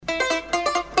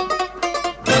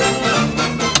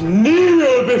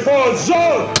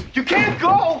zone! You can't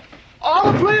go!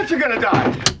 All the plants are gonna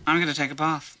die! I'm gonna take a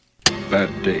bath. Bad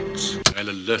dates. I'll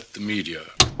alert the media.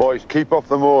 Boys, keep off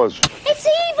the moors. It's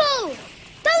evil!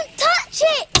 Don't touch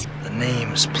it! The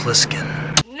name's Pliskin.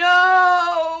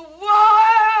 No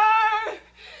wire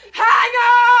hanger!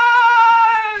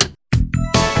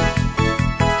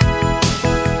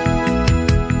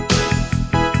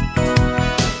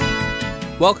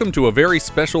 Welcome to a very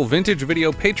special Vintage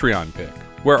Video Patreon pick,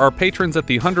 where our patrons at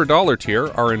the $100 tier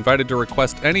are invited to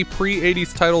request any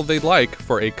pre-80s title they'd like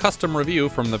for a custom review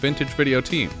from the Vintage Video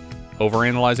team,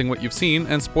 overanalyzing what you've seen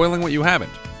and spoiling what you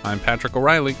haven't. I'm Patrick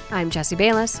O'Reilly. I'm Jesse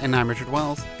Bayless. And I'm Richard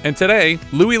Wells. And today,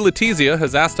 Louis Letizia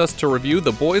has asked us to review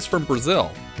The Boys from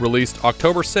Brazil, released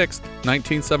October 6th,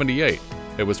 1978.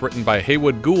 It was written by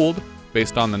Heywood Gould,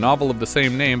 based on the novel of the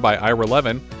same name by Ira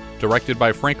Levin, directed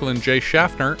by Franklin J.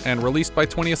 Schaffner, and released by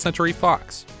 20th Century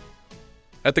Fox.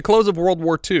 At the close of World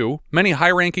War II, many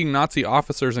high-ranking Nazi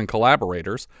officers and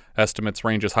collaborators, estimates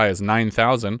range as high as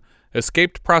 9,000,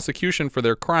 escaped prosecution for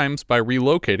their crimes by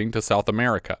relocating to South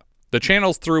America. The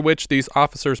channels through which these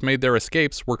officers made their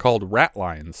escapes were called rat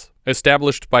lines,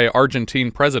 established by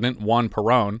Argentine President Juan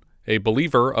Perón, a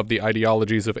believer of the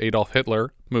ideologies of Adolf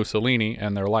Hitler, Mussolini,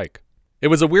 and their like. It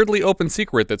was a weirdly open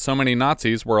secret that so many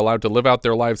Nazis were allowed to live out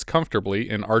their lives comfortably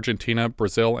in Argentina,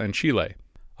 Brazil, and Chile.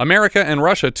 America and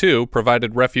Russia, too,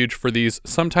 provided refuge for these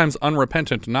sometimes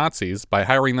unrepentant Nazis by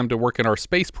hiring them to work in our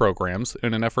space programs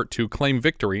in an effort to claim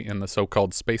victory in the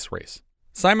so-called space race.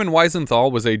 Simon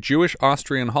Wiesenthal was a Jewish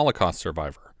Austrian Holocaust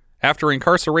survivor. After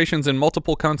incarcerations in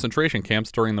multiple concentration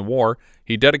camps during the war,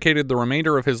 he dedicated the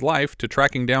remainder of his life to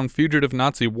tracking down fugitive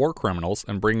Nazi war criminals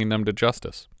and bringing them to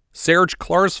justice. Serge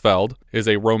Klarsfeld is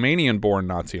a Romanian-born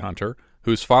Nazi hunter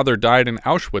whose father died in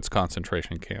Auschwitz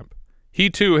concentration camp. He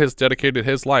too has dedicated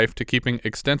his life to keeping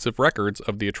extensive records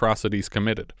of the atrocities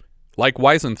committed. Like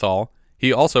Wiesenthal,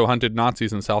 he also hunted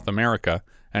Nazis in South America,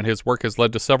 and his work has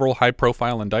led to several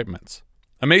high-profile indictments.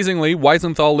 Amazingly,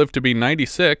 Wiesenthal lived to be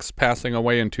 96, passing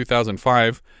away in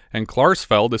 2005, and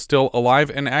Klarsfeld is still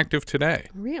alive and active today.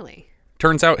 Really?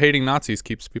 Turns out hating Nazis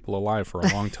keeps people alive for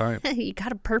a long time. You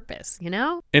got a purpose, you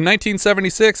know? In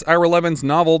 1976, Ira Levin's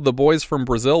novel The Boys from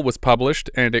Brazil was published,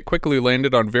 and it quickly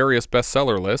landed on various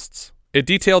bestseller lists. It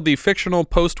detailed the fictional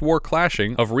post-war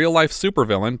clashing of real-life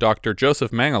supervillain Dr.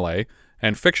 Joseph Mengele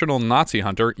and fictional Nazi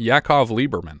hunter Yakov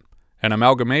Lieberman, an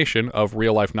amalgamation of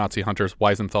real-life Nazi hunters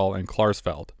Wiesenthal and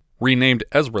Klarsfeld, renamed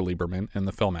Ezra Lieberman in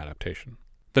the film adaptation.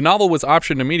 The novel was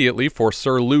optioned immediately for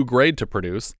Sir Lew Grade to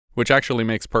produce, which actually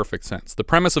makes perfect sense. The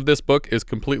premise of this book is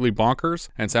completely bonkers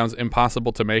and sounds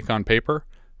impossible to make on paper,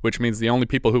 which means the only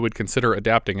people who would consider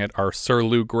adapting it are Sir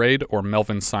Lew Grade or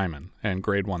Melvin Simon, and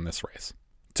Grade won this race.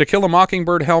 To Kill a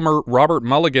Mockingbird helmer Robert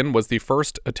Mulligan was the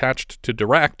first attached to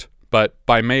direct, but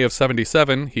by May of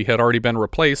 '77, he had already been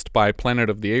replaced by Planet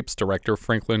of the Apes director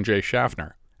Franklin J.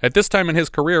 Schaffner. At this time in his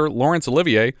career, Laurence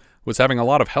Olivier was having a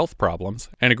lot of health problems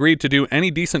and agreed to do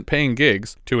any decent paying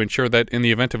gigs to ensure that in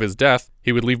the event of his death,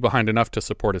 he would leave behind enough to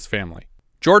support his family.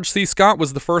 George C. Scott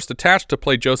was the first attached to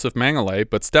play Joseph Mengele,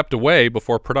 but stepped away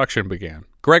before production began.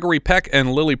 Gregory Peck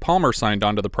and Lily Palmer signed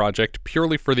onto the project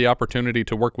purely for the opportunity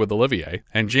to work with Olivier,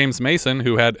 and James Mason,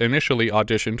 who had initially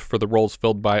auditioned for the roles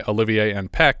filled by Olivier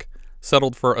and Peck,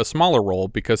 settled for a smaller role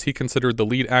because he considered the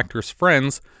lead actors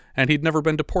friends, and he'd never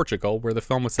been to Portugal, where the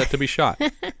film was set to be shot.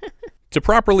 To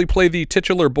properly play the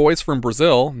titular Boys from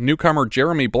Brazil, newcomer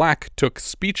Jeremy Black took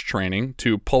speech training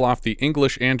to pull off the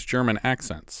English and German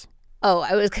accents. Oh,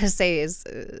 I was going to say is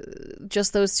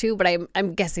just those two, but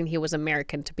I'm guessing he was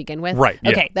American to begin with. Right, yeah.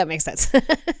 Okay, that makes sense.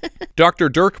 Dr.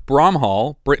 Dirk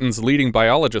Bromhall, Britain's leading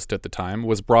biologist at the time,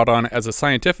 was brought on as a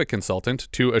scientific consultant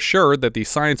to assure that the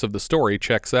science of the story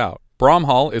checks out.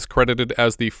 Bromhall is credited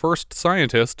as the first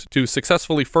scientist to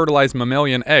successfully fertilize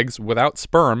mammalian eggs without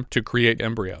sperm to create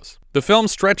embryos. The film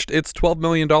stretched its $12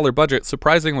 million budget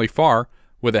surprisingly far,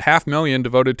 with $500,000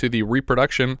 devoted to the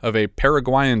reproduction of a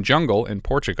Paraguayan jungle in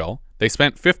Portugal. They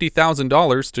spent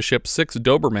 $50,000 to ship 6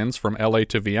 Dobermans from LA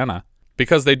to Vienna.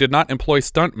 Because they did not employ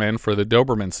stuntmen for the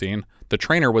Doberman scene, the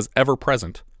trainer was ever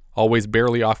present, always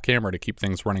barely off camera to keep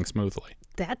things running smoothly.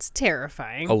 That's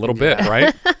terrifying. A little bit,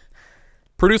 right?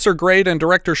 Producer Grade and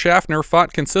director Schaffner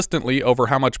fought consistently over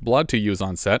how much blood to use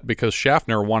on set because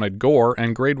Schaffner wanted gore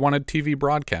and Grade wanted TV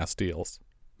broadcast deals.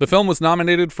 The film was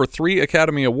nominated for 3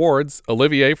 Academy Awards,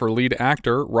 Olivier for lead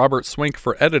actor, Robert Swink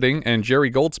for editing, and Jerry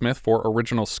Goldsmith for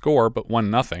original score, but won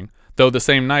nothing. Though the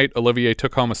same night, Olivier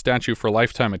took home a statue for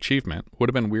Lifetime Achievement. Would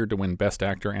have been weird to win Best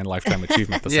Actor and Lifetime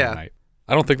Achievement the same night.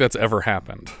 I don't think that's ever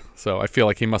happened, so I feel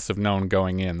like he must have known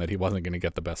going in that he wasn't going to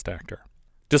get the Best Actor.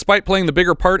 Despite playing the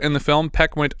bigger part in the film,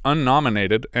 Peck went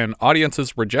unnominated, and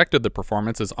audiences rejected the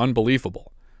performance as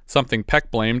unbelievable, something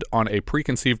Peck blamed on a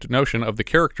preconceived notion of the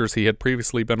characters he had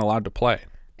previously been allowed to play.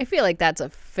 I feel like that's a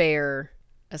fair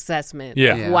assessment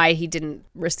Yeah. of why he didn't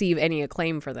receive any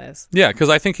acclaim for this. Yeah, because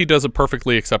I think he does a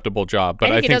perftly acceptable job,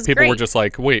 but I he think does people were great. just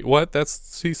like, wait, what?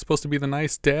 He's supposed to be the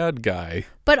nice dad guy.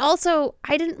 But also,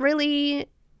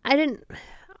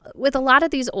 with a lot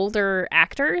of these older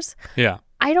actors, Yeah.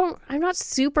 I'm not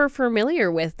super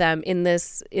familiar with them in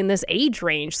this age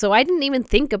range. So I didn't even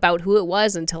think about who it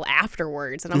was until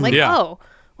afterwards. And I'm like, Yeah. oh,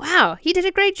 wow, he did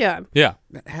a great job. Yeah.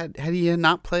 Had he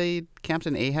not played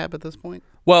Captain Ahab at this point?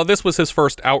 Well, this was his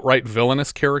first outright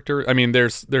villainous character. I mean,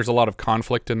 there's a lot of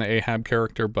conflict in the Ahab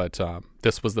character, but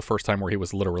this was the first time where he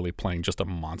was literally playing just a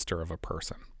monster of a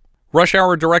person. Rush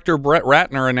Hour director Brett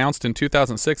Ratner announced in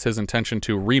 2006 his intention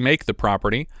to remake the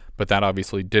property, but that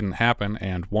obviously didn't happen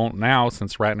and won't now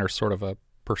since Ratner's sort of a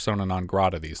persona non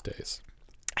grata these days.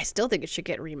 I still think it should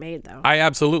get remade, though. I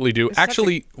absolutely do. It's such a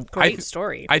Actually, great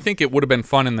story. I think it would have been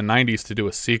fun in the 90s to do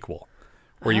a sequel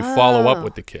where you follow up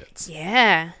with the kids.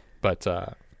 Yeah.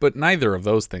 But neither of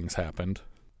those things happened.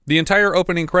 The entire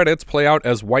opening credits play out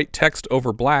as white text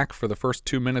over black for the first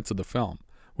 2 minutes of the film.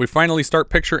 We finally start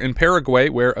picture in Paraguay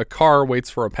where a car waits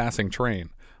for a passing train.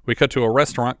 We cut to a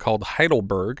restaurant called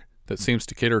Heidelberg that seems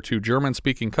to cater to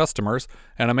German-speaking customers,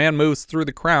 and a man moves through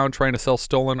the crowd trying to sell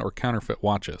stolen or counterfeit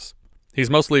watches. He's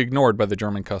mostly ignored by the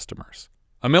German customers.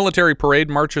 A military parade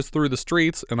marches through the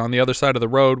streets, and on the other side of the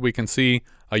road we can see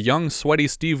a young, sweaty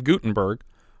Steve Guttenberg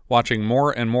watching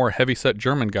more and more heavyset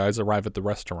German guys arrive at the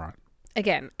restaurant.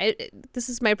 Again, this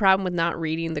is my problem with not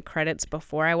reading the credits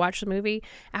before I watch the movie.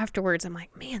 Afterwards, I'm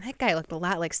like, man, that guy looked a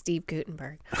lot like Steve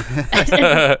Guttenberg.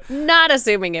 Not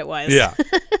assuming it was. Yeah.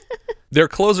 Their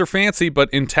clothes are fancy but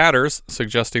in tatters,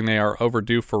 suggesting they are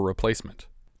overdue for replacement.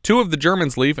 Two of the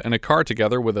Germans leave in a car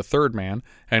together with a third man,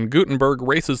 and Guttenberg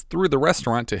races through the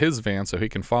restaurant to his van so he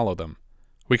can follow them.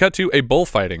 We cut to a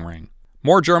bullfighting ring.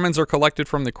 More Germans are collected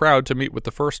from the crowd to meet with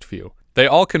the first few. They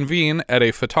all convene at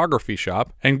a photography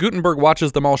shop, and Guttenberg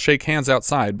watches them all shake hands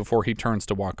outside before he turns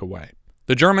to walk away.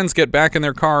 The Germans get back in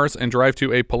their cars and drive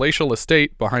to a palatial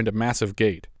estate behind a massive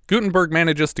gate. Gutenberg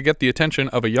manages to get the attention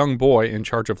of a young boy in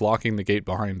charge of locking the gate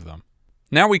behind them.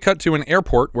 Now we cut to an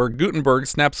airport where Gutenberg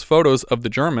snaps photos of the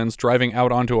Germans driving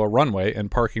out onto a runway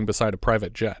and parking beside a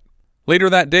private jet. Later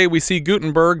that day, we see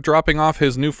Gutenberg dropping off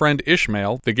his new friend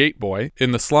Ishmael, the gate boy,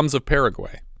 in the slums of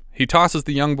Paraguay. He tosses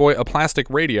the young boy a plastic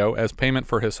radio as payment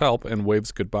for his help and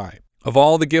waves goodbye. Of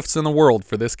all the gifts in the world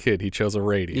for this kid, he chose a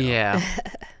radio. Yeah.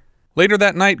 Later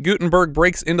that night, Gutenberg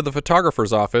breaks into the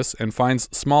photographer's office and finds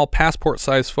small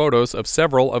passport-sized photos of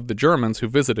several of the Germans who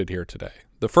visited here today.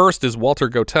 The first is Walter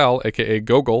Gotell, aka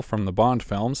Gogol from the Bond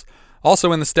films.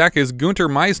 Also in the stack is Gunter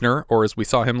Meisner, or as we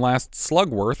saw him last,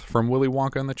 Slugworth from Willy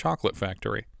Wonka and the Chocolate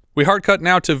Factory. We hard cut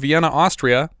now to Vienna,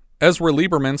 Austria. Ezra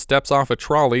Lieberman steps off a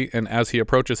trolley, and as he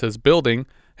approaches his building,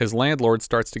 his landlord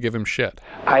starts to give him shit.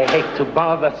 I hate to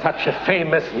bother such a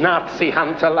famous Nazi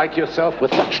hunter like yourself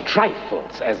with such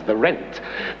trifles as the rent,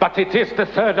 but it is the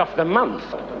 3rd of the month.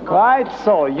 Quite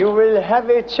so. You will have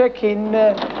a check in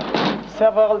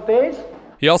several days?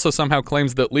 He also somehow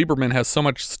claims that Lieberman has so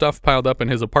much stuff piled up in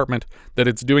his apartment that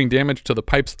it's doing damage to the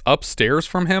pipes upstairs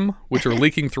from him, which are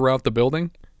leaking throughout the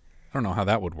building. I don't know how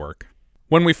that would work.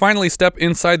 When we finally step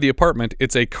inside the apartment,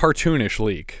 it's a cartoonish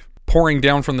leak, pouring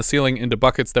down from the ceiling into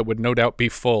buckets that would no doubt be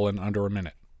full in under a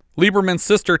minute. Lieberman's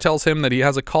sister tells him that he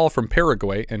has a call from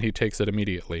Paraguay, and he takes it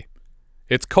immediately.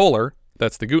 It's Kohler,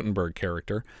 that's the Gutenberg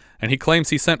character, and he claims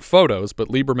he sent photos, but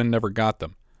Lieberman never got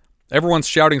them. Everyone's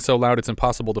shouting so loud it's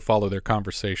impossible to follow their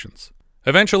conversations.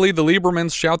 Eventually, the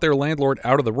Liebermans shout their landlord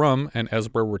out of the room, and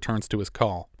Ezra returns to his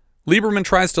call. Lieberman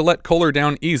tries to let Kohler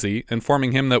down easy,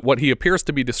 informing him that what he appears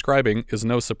to be describing is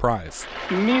no surprise.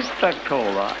 Mr.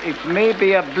 Kohler, it may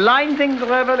be a blinding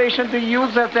revelation to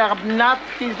you that there are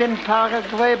Nazis in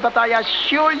Paraguay, but I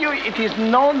assure you it is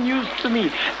no news to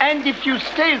me. And if you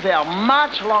stay there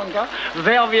much longer,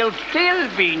 there will still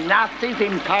be Nazis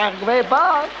in Paraguay,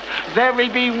 but there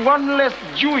will be one less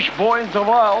Jewish boy in the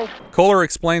world. Kohler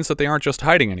explains that they aren't just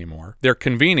hiding anymore. They're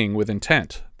convening with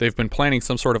intent. They've been planning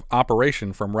some sort of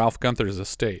operation from Ralph Gunther's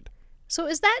estate. So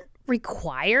is that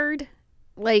required?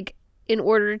 Like, in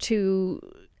order to,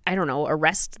 I don't know,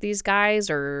 arrest these guys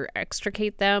or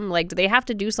extricate them? Like, do they have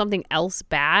to do something else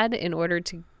bad in order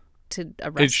to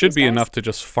arrest It should these be guys? enough to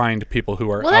just find people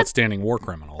who are Well, outstanding war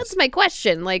criminals. That's my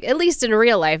question. Like, at least in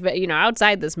real life, you know,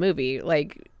 outside this movie,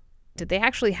 like, did they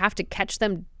actually have to catch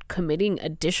them committing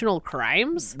additional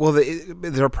crimes? Well,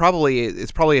 it's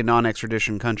probably a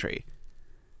non-extradition country,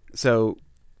 so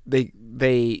they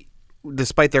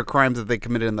despite their crimes that they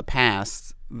committed in the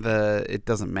past, it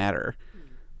doesn't matter.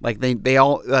 Like they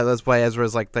all. That's why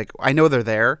Ezra's like I know they're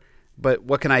there, but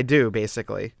what can I do,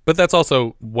 basically? But that's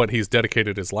also what he's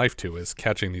dedicated his life to, is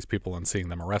catching these people and seeing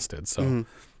them arrested. So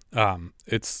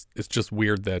it's just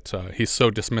weird that he's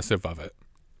so dismissive of it.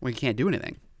 Well, he can't do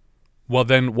anything. Well,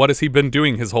 then what has he been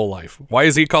doing his whole life? Why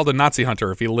is he called a Nazi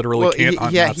hunter if he literally can't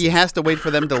hunt Nazis? He has to wait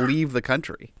for them to leave the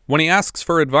country. When he asks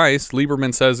for advice,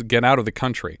 Lieberman says, get out of the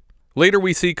country. Later,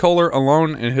 we see Kohler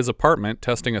alone in his apartment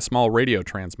testing a small radio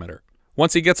transmitter.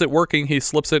 Once he gets it working, he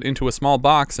slips it into a small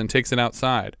box and takes it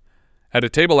outside. At a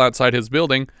table outside his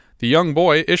building, the young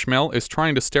boy, Ishmael, is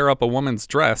trying to stare up a woman's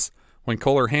dress when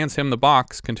Kohler hands him the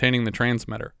box containing the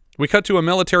transmitter. We cut to a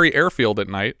military airfield at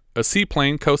night. A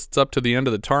seaplane coasts up to the end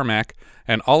of the tarmac,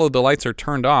 and all of the lights are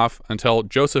turned off until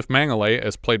Joseph Mengele,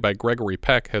 as played by Gregory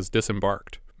Peck, has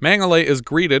disembarked. Mengele is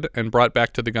greeted and brought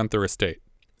back to the Gunther estate.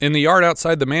 In the yard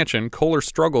outside the mansion, Kohler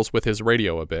struggles with his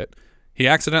radio a bit. He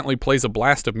accidentally plays a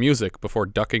blast of music before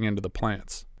ducking into the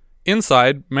plants.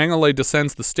 Inside, Mengele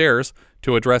descends the stairs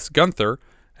to address Gunther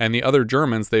and the other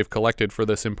Germans they've collected for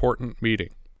this important meeting.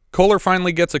 Kohler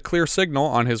finally gets a clear signal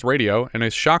on his radio and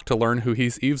is shocked to learn who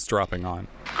he's eavesdropping on.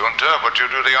 Gunther, would you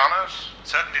do the honors?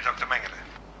 Certainly, Dr. Mengele.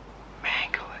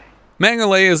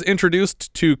 Mengele is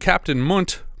introduced to Captain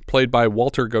Munt, played by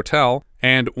Walter Gotell,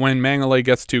 and when Mengele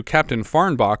gets to Captain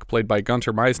Farnbach, played by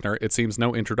Gunther Meissner, it seems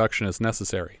no introduction is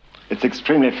necessary. It's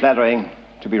extremely flattering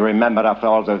to be remembered after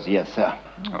all those years, sir.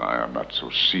 I am not so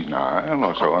senile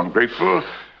or so ungrateful.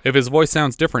 If his voice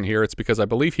sounds different here, it's because I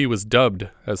believe he was dubbed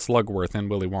as Slugworth in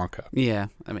Willy Wonka. Yeah,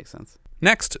 that makes sense.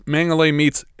 Next, Mengele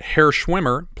meets Herr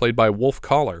Schwimmer, played by Wolf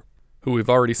Kohler, who we've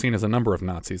already seen as a number of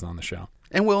Nazis on the show.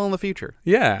 And will in the future.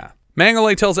 Yeah.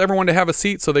 Mengele tells everyone to have a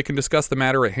seat so they can discuss the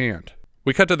matter at hand.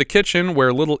 We cut to the kitchen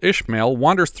where little Ishmael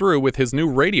wanders through with his new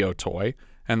radio toy,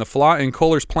 and the flaw in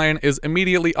Kohler's plan is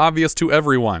immediately obvious to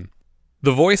everyone.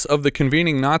 The voice of the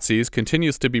convening Nazis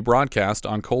continues to be broadcast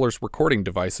on Kohler's recording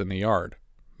device in the yard.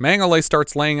 Mengele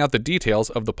starts laying out the details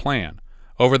of the plan.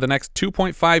 Over the next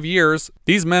 2.5 years,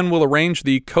 these men will arrange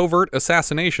the covert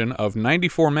assassination of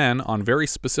 94 men on very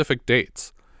specific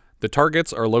dates. The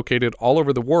targets are located all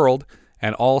over the world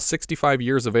and all 65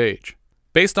 years of age.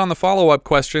 Based on the follow-up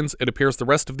questions, it appears the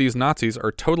rest of these Nazis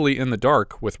are totally in the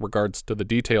dark with regards to the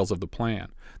details of the plan.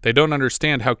 They don't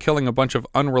understand how killing a bunch of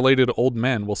unrelated old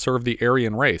men will serve the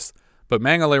Aryan race, but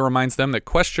Mengele reminds them that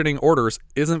questioning orders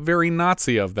isn't very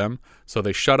Nazi of them, so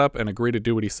they shut up and agree to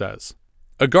do what he says.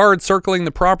 A guard circling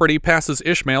the property passes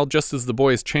Ishmael just as the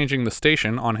boy is changing the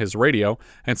station on his radio,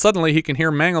 and suddenly he can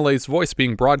hear Mengele's voice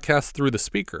being broadcast through the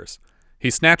speakers. He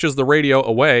snatches the radio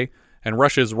away and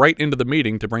rushes right into the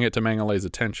meeting to bring it to Mengele's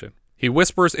attention. He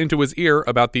whispers into his ear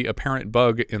about the apparent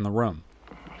bug in the room.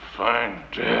 Find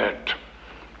it.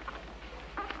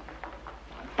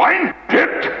 Find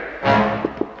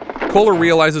it! Kohler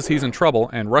realizes he's in trouble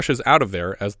and rushes out of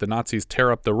there as the Nazis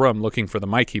tear up the room looking for the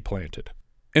mic he planted.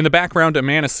 In the background, a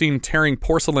man is seen tearing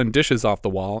porcelain dishes off the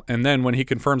wall, and then when he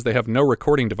confirms they have no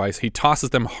recording device, he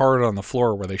tosses them hard on the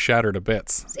floor where they shatter to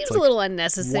bits. Seems a little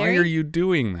unnecessary. Why are you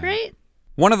doing that? Right?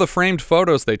 One of the framed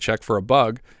photos they check for a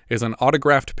bug is an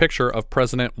autographed picture of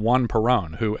President Juan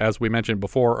Perón, who, as we mentioned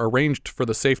before, arranged for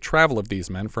the safe travel of these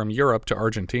men from Europe to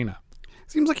Argentina.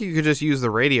 Seems like you could just use the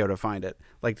radio to find it.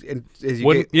 Like, as you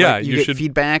Wouldn't- get, yeah, like, you get should-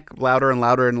 feedback louder and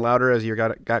louder and louder as you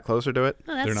got closer to it.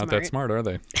 Oh, that's They're not smart. that smart, are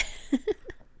they?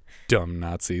 Dumb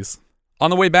Nazis. On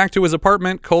the way back to his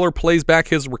apartment, Kohler plays back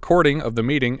his recording of the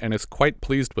meeting and is quite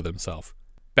pleased with himself.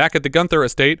 Back at the Gunther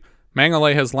estate,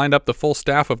 Mengele has lined up the full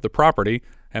staff of the property,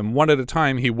 and one at a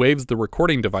time he waves the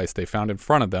recording device they found in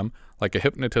front of them like a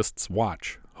hypnotist's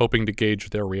watch, hoping to gauge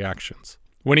their reactions.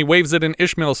 When he waves it in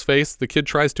Ishmael's face, the kid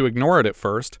tries to ignore it at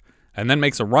first, and then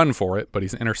makes a run for it, but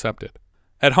he's intercepted.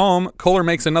 At home, Kohler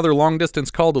makes another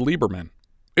long-distance call to Lieberman.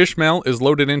 Ishmael is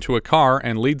loaded into a car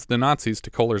and leads the Nazis to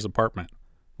Kohler's apartment.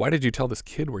 Why did you tell this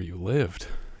kid where you lived?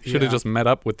 You should have just met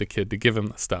up with the kid to give him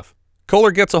the stuff.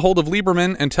 Kohler gets a hold of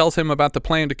Lieberman and tells him about the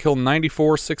plan to kill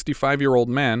 94 65-year-old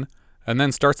men, and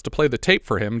then starts to play the tape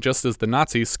for him just as the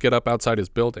Nazis skid up outside his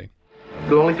building.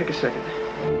 It'll only take a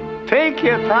second. Take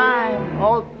your time.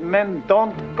 Old men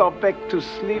don't go back to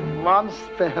sleep once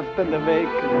they have been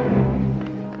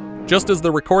awakened. Just as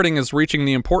the recording is reaching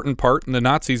the important part, the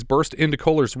Nazis burst into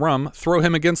Kohler's room, throw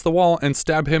him against the wall, and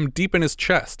stab him deep in his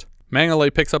chest.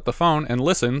 Mengele picks up the phone and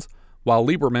listens, while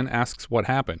Lieberman asks what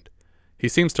happened. He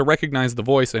seems to recognize the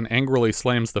voice and angrily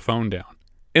slams the phone down.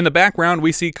 In the background,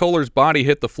 we see Kohler's body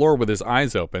hit the floor with his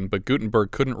eyes open, but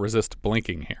Gutenberg couldn't resist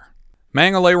blinking here.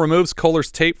 Mengele removes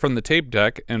Kohler's tape from the tape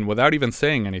deck, and without even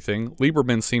saying anything,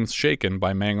 Lieberman seems shaken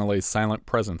by Mengele's silent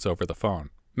presence over the phone.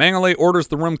 Mengele orders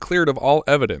the room cleared of all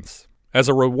evidence. As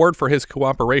a reward for his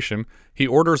cooperation, he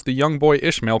orders the young boy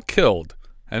Ishmael killed,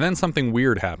 and then something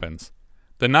weird happens.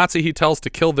 The Nazi he tells to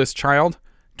kill this child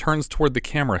turns toward the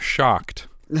camera shocked.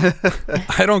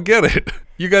 I don't get it.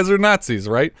 You guys are Nazis,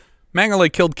 right?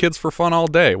 Mengele killed kids for fun all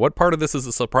day. What part of this is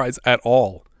a surprise at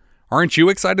all? Aren't you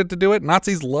excited to do it?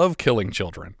 Nazis love killing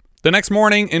children. The next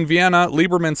morning in Vienna,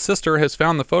 Lieberman's sister has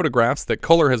found the photographs that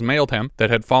Kohler has mailed him that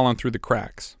had fallen through the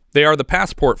cracks. They are the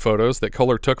passport photos that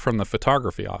Kohler took from the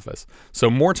photography office. So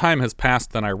more time has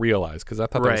passed than I realized, because I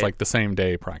thought that was like the same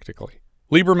day practically.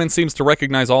 Lieberman seems to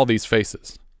recognize all these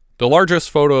faces. The largest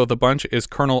photo of the bunch is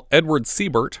Colonel Edward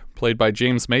Siebert, played by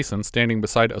James Mason, standing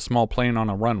beside a small plane on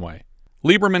a runway.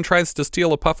 Lieberman tries to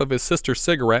steal a puff of his sister's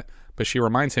cigarette, but she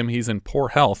reminds him he's in poor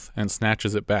health and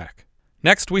snatches it back.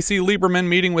 Next, we see Lieberman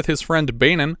meeting with his friend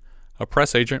Bainin, a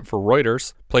press agent for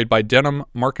Reuters, played by Denham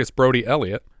Marcus Brody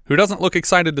Elliott, who doesn't look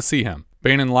excited to see him.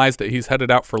 Bainin lies that he's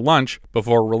headed out for lunch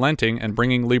before relenting and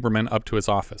bringing Lieberman up to his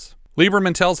office.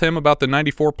 Lieberman tells him about the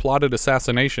 94 plotted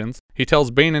assassinations. He tells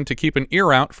Bainin to keep an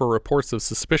ear out for reports of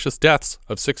suspicious deaths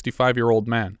of 65-year-old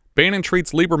men. Bainin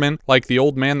treats Lieberman like the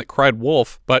old man that cried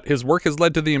wolf, but his work has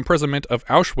led to the imprisonment of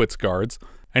Auschwitz guards,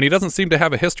 and he doesn't seem to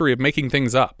have a history of making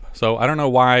things up. So I don't know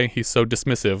why he's so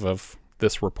dismissive of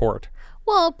this report.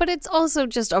 Well, but it's also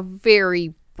just a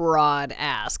very broad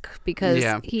ask because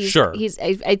I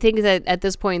think that at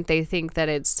this point they think that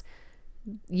it's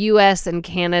U.S. and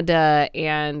Canada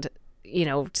and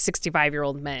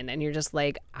 65-year-old men, and you're just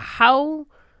like, how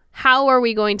are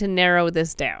we going to narrow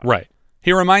this down? Right.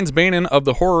 He reminds Bainin of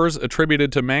the horrors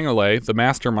attributed to Mengele, the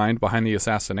mastermind behind the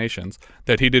assassinations,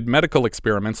 that he did medical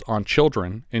experiments on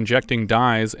children, injecting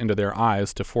dyes into their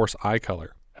eyes to force eye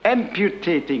color.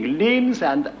 Amputating limbs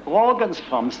and organs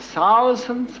from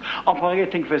thousands,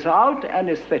 operating without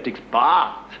anesthetics,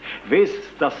 but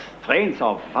with the strains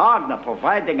of Wagner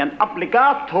providing an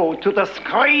obligato to the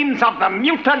screams of the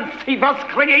mutants he was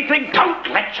creating. Don't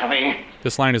lecture me!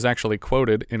 This line is actually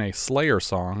quoted in a Slayer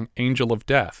song, Angel of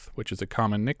Death, which is a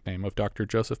common nickname of Dr.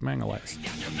 Joseph Mengele's.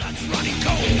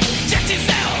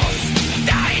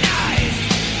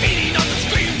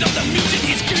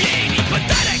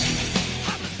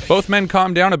 Both men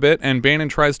calm down a bit, and Bainin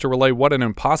tries to relay what an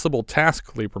impossible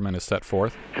task Lieberman has set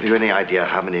forth. Have you any idea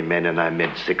how many men in their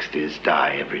mid-60s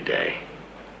die every day?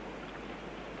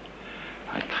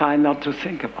 I try not to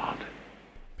think about it.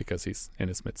 Because he's in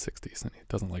his mid-60s and he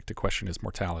doesn't like to question his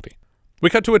mortality. We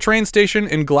cut to a train station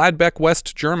in Gladbeck,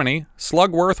 West Germany.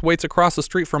 Slugworth waits across the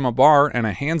street from a bar, and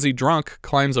a handsy drunk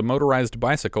climbs a motorized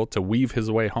bicycle to weave his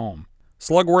way home.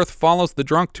 Slugworth follows the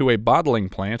drunk to a bottling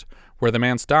plant, where the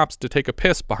man stops to take a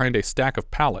piss behind a stack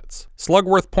of pallets.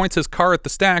 Slugworth points his car at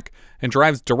the stack and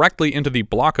drives directly into the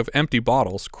block of empty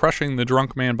bottles, crushing the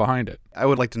drunk man behind it. I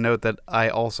would like to note that I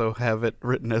also have it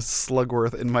written as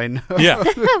Slugworth in my notes. Yeah.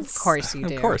 Of course you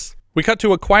do. Of course. We cut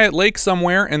to a quiet lake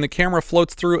somewhere, and the camera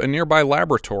floats through a nearby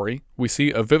laboratory. We see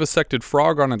a vivisected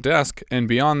frog on a desk, and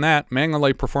beyond that,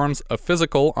 Mengele performs a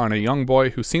physical on a young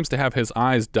boy who seems to have his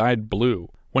eyes dyed blue.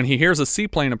 When he hears a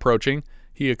seaplane approaching,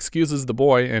 he excuses the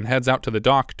boy and heads out to the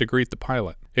dock to greet the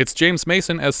pilot. It's James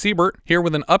Mason as Siebert, here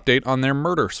with an update on their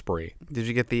murder spree. Did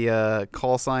you get the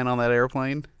call sign on that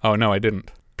airplane? Oh, no, I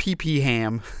didn't. PP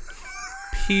Ham.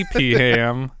 PP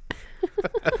Ham.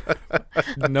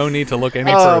 No need to look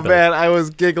any further. Oh, man, I was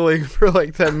giggling for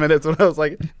like 10 minutes when I was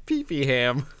like, PP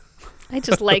Ham. I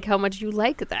just like how much you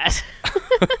like that.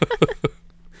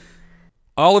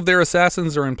 All of their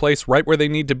assassins are in place right where they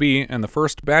need to be, and the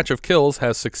first batch of kills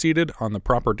has succeeded on the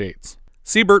proper dates.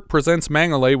 Siebert presents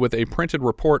Mengele with a printed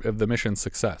report of the mission's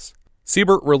success.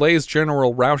 Siebert relays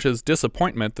General Rausch's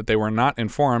disappointment that they were not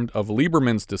informed of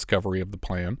Lieberman's discovery of the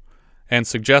plan, and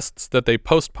suggests that they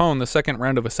postpone the second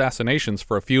round of assassinations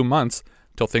for a few months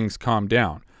till things calm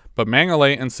down. But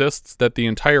Mengele insists that the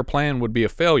entire plan would be a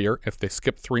failure if they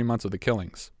skip 3 months of the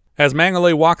killings. As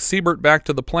Mengele walks Siebert back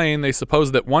to the plane, they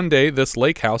suppose that one day this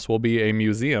lake house will be a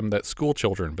museum that school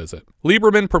children visit.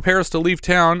 Lieberman prepares to leave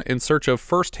town in search of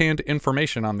first-hand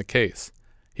information on the case.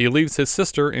 He leaves his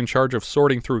sister in charge of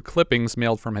sorting through clippings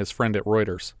mailed from his friend at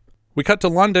Reuters. We cut to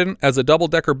London as a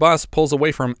double-decker bus pulls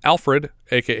away from Alfred,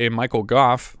 aka Michael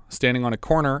Goff, standing on a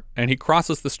corner, and he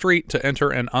crosses the street to enter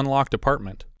an unlocked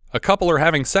apartment. A couple are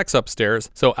having sex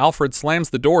upstairs, so Alfred slams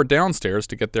the door downstairs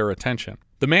to get their attention.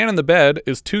 The man in the bed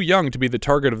is too young to be the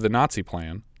target of the Nazi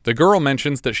plan. The girl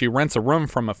mentions that she rents a room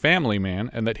from a family man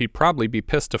and that he'd probably be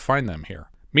pissed to find them here.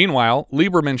 Meanwhile,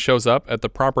 Lieberman shows up at the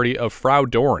property of Frau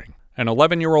Doring. An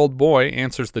 11-year-old boy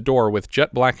answers the door with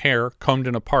jet black hair combed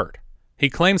in a part. He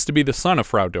claims to be the son of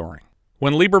Frau Doring.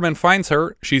 When Lieberman finds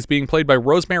her, she's being played by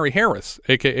Rosemary Harris,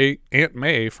 aka Aunt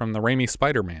May from the Raimi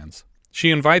Spider-Mans. She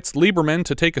invites Lieberman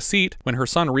to take a seat when her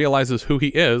son realizes who he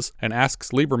is and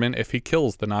asks Lieberman if he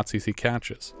kills the Nazis he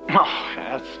catches. Oh,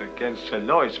 that's against the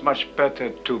law. It's much better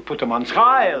to put them on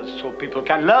trial so people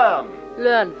can learn.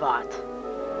 Learn what?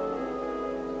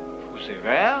 Who they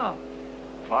were,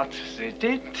 what they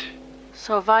did.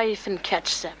 Survive and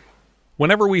catch them.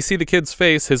 Whenever we see the kid's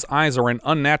face, his eyes are an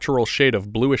unnatural shade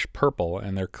of bluish purple,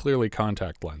 and they're clearly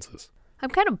contact lenses. I'm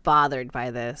kind of bothered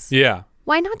by this. Yeah.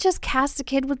 Why not just cast a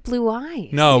kid with blue eyes?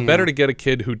 No, better to get a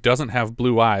kid who doesn't have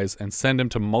blue eyes and send him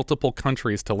to multiple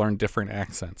countries to learn different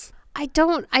accents. I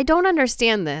don't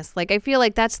understand this. Like, I feel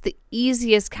like that's the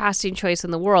easiest casting choice in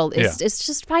the world. It's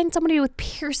just find somebody with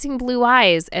piercing blue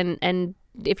eyes, and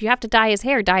if you have to dye his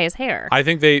hair, dye his hair. I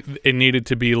think it needed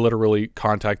to be literally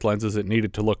contact lenses. It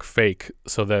needed to look fake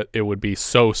so that it would be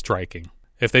so striking.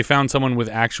 If they found someone with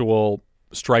actual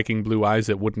striking blue eyes,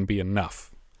 it wouldn't be enough.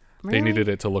 Really? They needed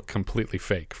it to look completely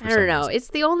fake. I don't know. It's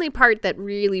the only part that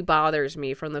really bothers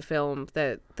me from the film,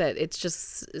 that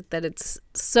it's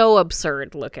so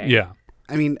absurd looking. Yeah.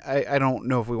 I mean, I don't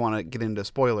know if we want to get into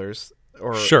spoilers.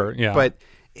 Sure, yeah. But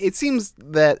it seems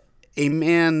that a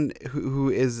man who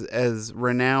is as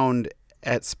renowned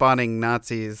at spotting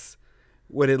Nazis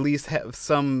would at least have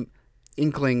some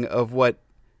inkling of what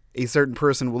a certain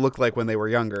person will look like when they were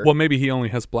younger. Well, maybe he only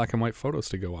has black and white photos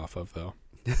to go off of, though.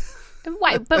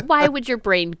 Why would your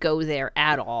brain go there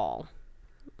at all?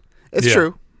 It's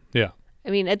true. Yeah. I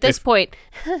mean, at this point,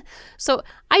 so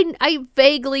I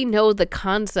vaguely know the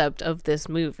concept of this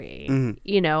movie,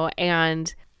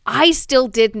 and I still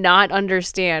did not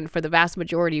understand for the vast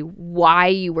majority why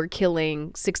you were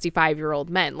killing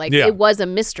 65-year-old men. Like, it was a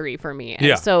mystery for me.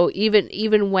 And so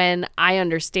even when I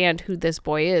understand who this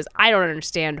boy is, I don't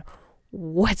understand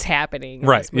what's happening in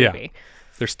this movie.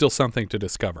 There's still something to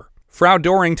discover. Frau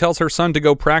Doring tells her son to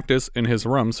go practice in his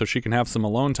room so she can have some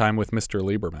alone time with Mr.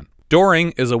 Lieberman.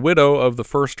 Doring is a widow of the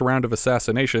first round of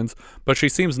assassinations, but she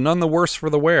seems none the worse for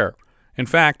the wear. In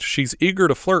fact, she's eager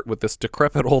to flirt with this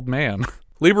decrepit old man.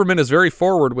 Lieberman is very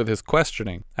forward with his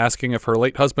questioning, asking if her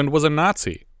late husband was a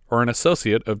Nazi or an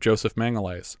associate of Joseph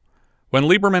Mengelé's. When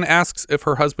Lieberman asks if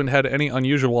her husband had any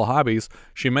unusual hobbies,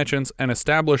 she mentions an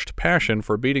established passion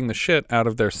for beating the shit out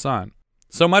of their son.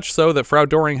 So much so that Frau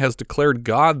Doring has declared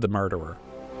God the murderer.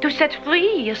 To set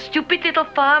free a stupid little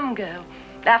farm girl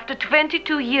after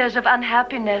 22 years of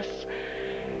unhappiness.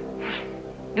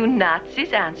 Do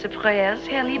Nazis answer prayers,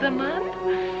 Herr Lieberman?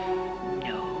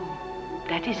 No,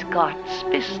 that is God's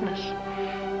business.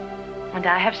 And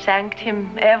I have thanked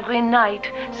him every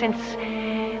night since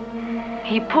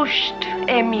he pushed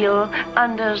Emil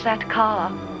under that car.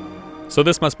 So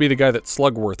this must be the guy that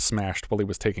Slugworth smashed while he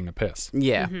was taking a piss.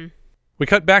 Yeah. Mm-hmm. We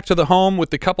cut back to the home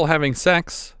with the couple having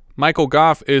sex. Michael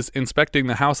Goff is inspecting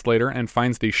the house later and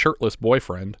finds the shirtless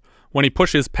boyfriend. When he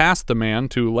pushes past the man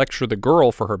to lecture the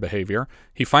girl for her behavior,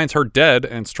 he finds her dead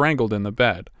and strangled in the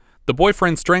bed. The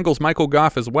boyfriend strangles Michael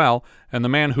Goff as well, and the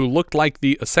man who looked like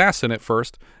the assassin at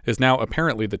first is now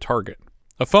apparently the target.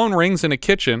 A phone rings in a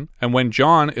kitchen, and when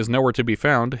John is nowhere to be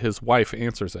found, his wife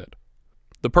answers it.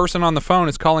 The person on the phone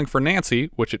is calling for Nancy,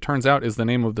 which it turns out is the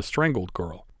name of the strangled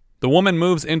girl. The woman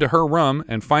moves into her room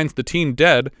and finds the teen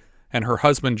dead and her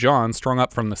husband John strung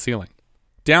up from the ceiling.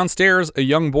 Downstairs, a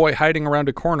young boy hiding around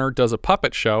a corner does a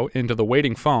puppet show into the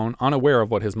waiting phone, unaware of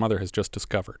what his mother has just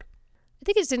discovered. I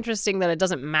think it's interesting that it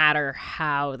doesn't matter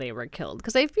how they were killed,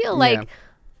 because I feel like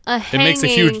a hanging... It makes a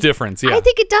huge difference, yeah. I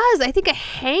think it does. I think a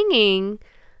hanging,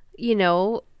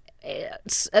 a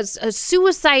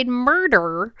suicide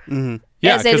murder... Mm-hmm.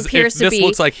 Yeah, as it appears to be, this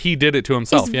looks like he did it to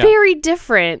himself. It's very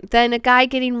different than a guy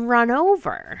getting run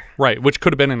over. Right, which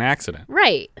could have been an accident.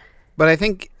 Right. But I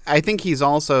think he's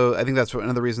also, I think that's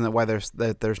another reason why there's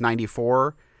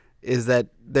 94 is that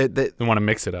they want to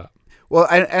mix it up. Well,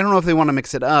 I don't know if they want to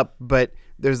mix it up, but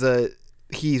there's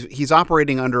he's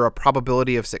operating under a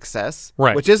probability of success,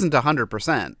 right, which isn't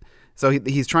 100%. So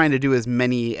he's trying to do as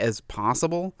many as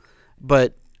possible,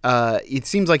 but it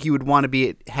seems like you would want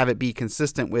to have it be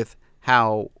consistent with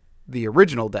how the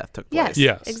original death took place.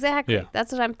 Yes, exactly. Yeah.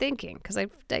 That's what I'm thinking, because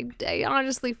I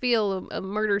honestly feel a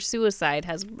murder-suicide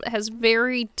has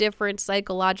very different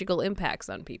psychological impacts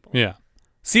on people. Yeah.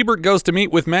 Siebert goes to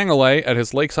meet with Mengelé at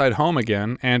his lakeside home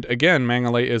again, and again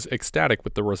Mengelé is ecstatic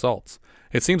with the results.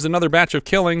 It seems another batch of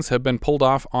killings have been pulled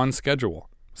off on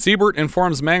schedule. Siebert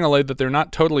informs Mengelé that they're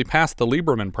not totally past the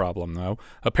Lieberman problem, though.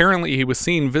 Apparently he was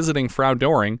seen visiting Frau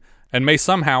Doring, and may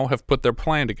somehow have put their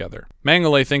plan together.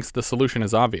 Mengele thinks the solution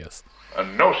is obvious. A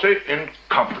no-say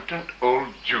incompetent old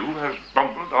Jew has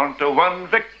bumbled onto one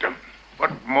victim.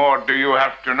 What more do you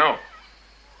have to know?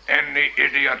 Any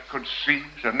idiot could see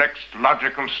the next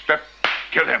logical step.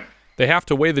 Kill him. They have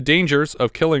to weigh the dangers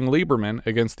of killing Lieberman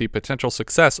against the potential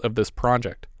success of this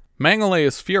project. Mengele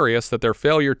is furious that their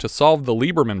failure to solve the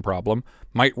Lieberman problem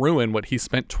might ruin what he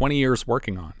spent 20 years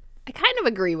working on. I kind of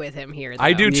agree with him here, though.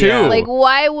 I do too. Yeah. Like,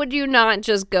 why would you not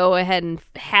just go ahead and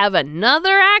have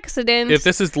another accident? If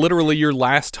this is literally your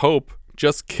last hope,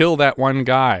 just kill that one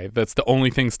guy. That's the only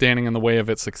thing standing in the way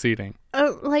of it succeeding.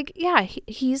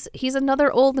 He's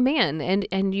another old man,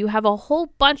 and you have a whole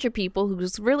bunch of people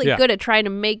who's really good at trying to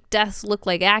make deaths look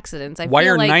like accidents. Why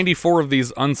are 94 of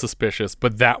these unsuspicious,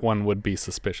 but that one would be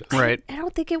suspicious? Right. I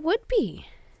don't think it would be.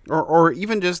 Or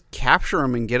even just capture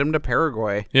him and get him to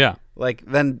Paraguay. Yeah. Like,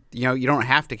 then, you don't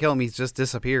have to kill him. He's just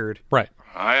disappeared. Right.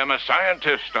 I am a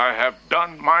scientist. I have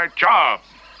done my job.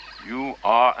 You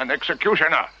are an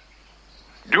executioner.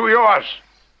 Do yours.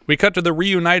 We cut to the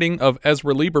reuniting of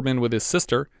Ezra Lieberman with his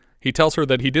sister. He tells her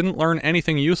that he didn't learn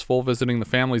anything useful visiting the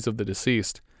families of the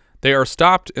deceased. They are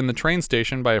stopped in the train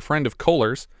station by a friend of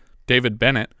Kohler's, David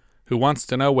Bennett, who wants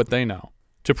to know what they know.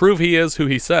 To prove he is who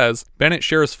he says, Bennett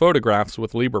shares photographs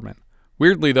with Lieberman.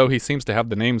 Weirdly, though, he seems to have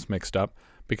the names mixed up,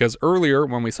 because earlier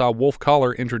when we saw Wolf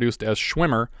Kohler introduced as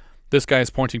Schwimmer, this guy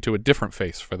is pointing to a different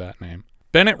face for that name.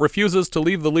 Bennett refuses to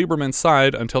leave the Lieberman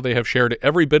side until they have shared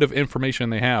every bit of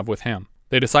information they have with him.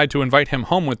 They decide to invite him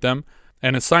home with them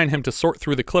and assign him to sort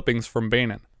through the clippings from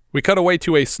Banin. We cut away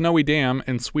to a snowy dam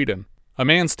in Sweden. A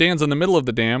man stands in the middle of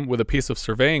the dam with a piece of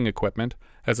surveying equipment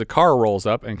as a car rolls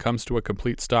up and comes to a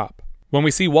complete stop. When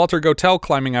we see Walter Gotell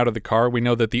climbing out of the car, we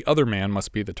know that the other man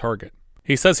must be the target.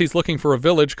 He says he's looking for a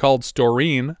village called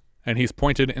Storeen, and he's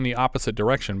pointed in the opposite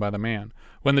direction by the man.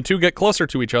 When the two get closer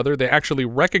to each other, they actually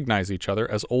recognize each other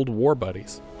as old war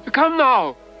buddies. Come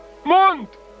now! Mond!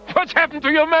 What's happened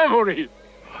to your memory?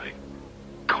 My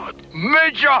God,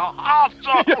 Major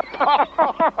Arthur!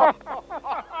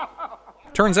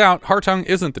 Turns out, Hartung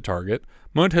isn't the target.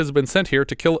 Mund has been sent here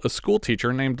to kill a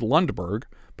schoolteacher named Lundberg,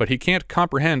 but he can't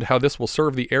comprehend how this will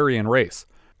serve the Aryan race.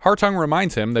 Hartung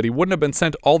reminds him that he wouldn't have been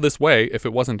sent all this way if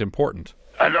it wasn't important.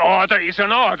 An order is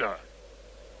an order.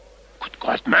 Good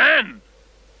God, man!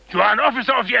 You are an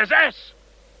officer of the SS!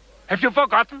 Have you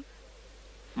forgotten?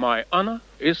 My honor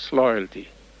is loyalty.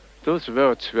 Those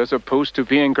words were supposed to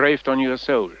be engraved on your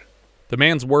soul. The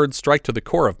man's words strike to the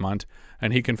core of Munt,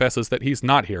 and he confesses that he's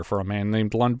not here for a man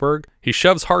named Lundberg. He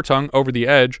shoves Hartung over the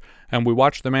edge, and we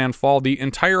watch the man fall the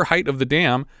entire height of the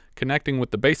dam, connecting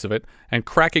with the base of it, and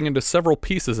cracking into several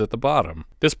pieces at the bottom.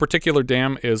 This particular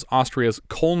dam is Austria's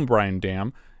Kolnbrein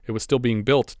Dam. It was still being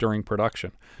built during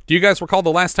production. Do you guys recall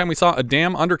the last time we saw a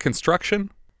dam under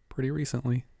construction? Pretty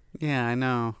recently. Yeah, I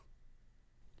know.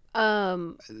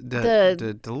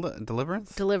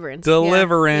 Deliverance? Deliverance,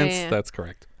 Yeah. That's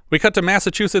correct. We cut to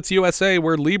Massachusetts, USA,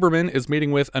 where Lieberman is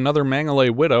meeting with another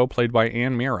Mengele widow played by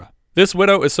Ann Mira. This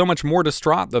widow is so much more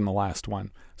distraught than the last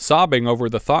one, sobbing over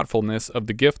the thoughtfulness of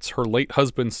the gifts her late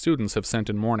husband's students have sent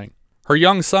in mourning. Her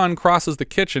young son crosses the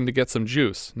kitchen to get some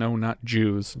juice. No, not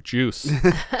Jews. Juice.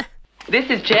 This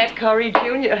is Jack Curry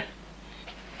Jr.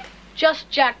 Just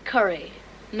Jack Curry.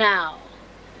 Now.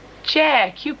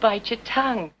 Jack, you bite your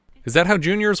tongue. Is that how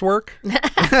juniors work?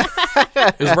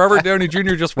 Is Robert Downey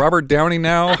Jr. just Robert Downey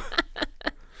now?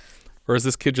 Or is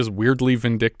this kid just weirdly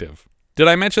vindictive? Did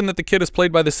I mention that the kid is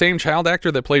played by the same child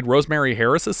actor that played Rosemary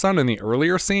Harris's son in the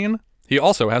earlier scene? He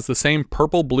also has the same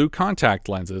purple-blue contact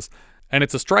lenses, and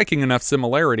it's a striking enough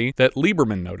similarity that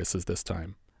Lieberman notices this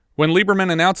time. When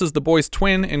Lieberman announces the boy's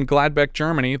twin in Gladbeck,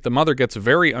 Germany, the mother gets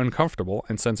very uncomfortable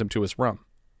and sends him to his room.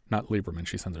 Not Lieberman,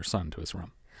 she sends her son to his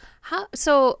room.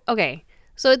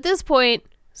 So at this point,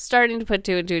 starting to put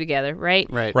two and two together, right?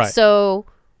 Right. So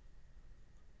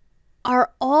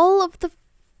are all of the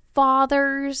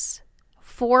fathers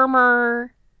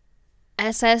former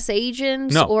SS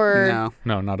agents? No. Or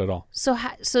No, not at all. So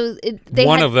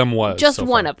one of them was. just so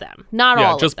one far. of them, not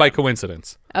all. Yeah, just by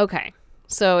coincidence. Okay,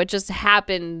 so it just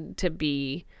happened to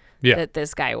be that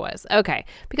this guy was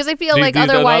because I feel like the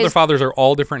otherwise other fathers are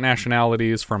all different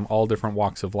nationalities from all different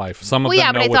walks of life. Some of them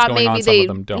know but I what's thought going on. maybe Some of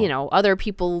them don't. other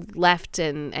people left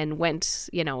and went,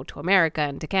 to America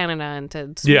and to Canada and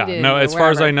to Sweden. Yeah, no. or As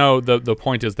far as wherever. I know, the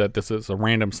point is that this is a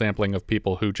random sampling of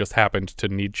people who just happened to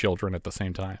need children at the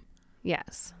same time.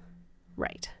 Yes,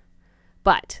 right.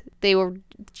 But they were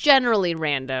generally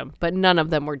random, but none of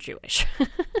them were Jewish.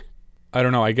 I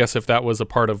don't know. I guess if that was a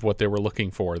part of what they were looking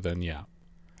for, then yeah.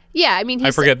 Yeah, I mean,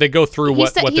 I forget. They go through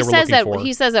what they were looking for.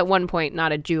 He says at one point,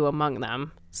 not a Jew among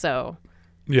them. So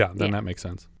Yeah, then that makes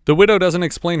sense. The widow doesn't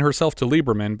explain herself to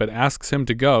Lieberman, but asks him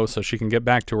to go so she can get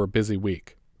back to her busy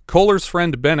week. Kohler's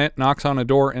friend Bennett knocks on a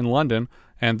door in London,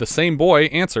 and the same boy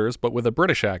answers, but with a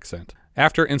British accent.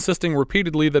 After insisting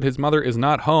repeatedly that his mother is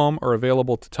not home or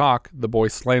available to talk, the boy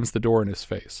slams the door in his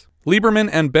face. Lieberman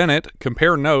and Bennett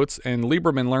compare notes, and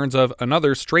Lieberman learns of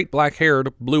another straight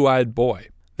black-haired, blue-eyed boy.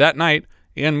 That night,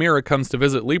 Ann Mira comes to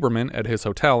visit Lieberman at his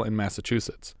hotel in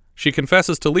Massachusetts. She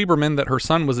confesses to Lieberman that her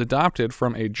son was adopted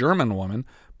from a German woman,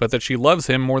 but that she loves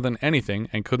him more than anything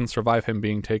and couldn't survive him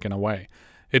being taken away.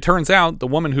 It turns out the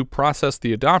woman who processed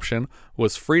the adoption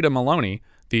was Frida Maloney,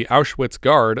 the Auschwitz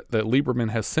guard that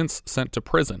Lieberman has since sent to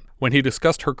prison. When he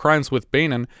discussed her crimes with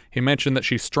Banin, he mentioned that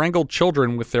she strangled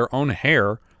children with their own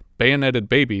hair, bayoneted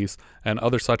babies, and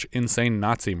other such insane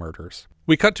Nazi murders.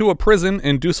 We cut to a prison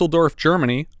in Dusseldorf,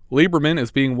 Germany. Lieberman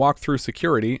is being walked through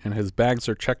security, and his bags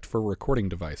are checked for recording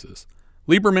devices.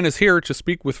 Lieberman is here to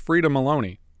speak with Frida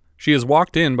Maloney. She is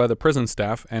walked in by the prison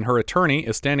staff, and her attorney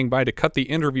is standing by to cut the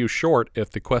interview short if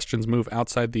the questions move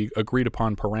outside the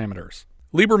agreed-upon parameters.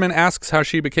 Lieberman asks how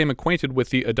she became acquainted with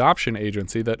the adoption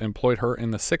agency that employed her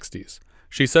in the 60s.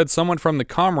 She said someone from the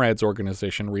Comrades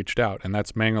organization reached out, and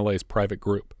that's Mengelé's private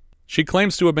group. She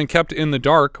claims to have been kept in the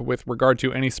dark with regard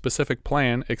to any specific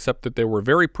plan, except that they were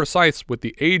very precise with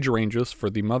the age ranges for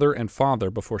the mother and father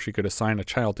before she could assign a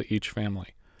child to each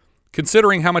family.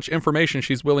 Considering how much information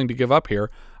she's willing to give up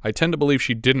here, I tend to believe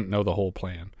she didn't know the whole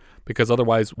plan, because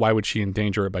otherwise, why would she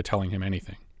endanger it by telling him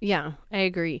anything? Yeah, I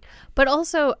agree. But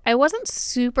also, I wasn't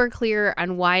super clear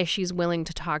on why she's willing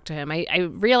to talk to him. I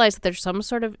realized that there's some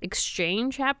sort of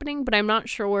exchange happening, but I'm not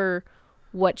sure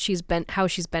how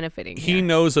she's benefiting. He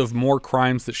knows of more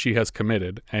crimes that she has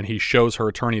committed, and he shows her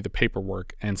attorney the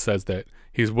paperwork and says that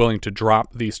he's willing to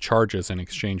drop these charges in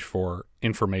exchange for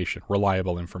information,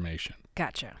 reliable information.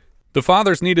 Gotcha. The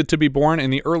fathers needed to be born in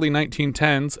the early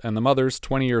 1910s, and the mothers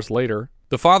 20 years later.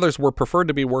 The fathers were preferred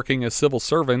to be working as civil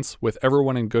servants with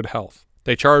everyone in good health.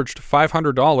 They charged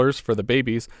 $500 for the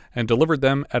babies and delivered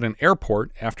them at an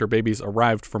airport after babies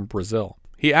arrived from Brazil.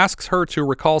 He asks her to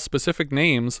recall specific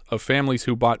names of families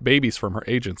who bought babies from her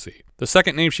agency. The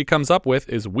second name she comes up with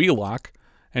is Wheelock,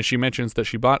 and she mentions that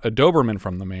she bought a Doberman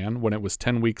from the man when it was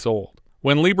 10 weeks old.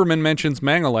 When Lieberman mentions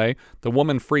Mengele, the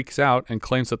woman freaks out and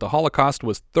claims that the Holocaust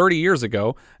was 30 years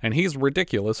ago, and he's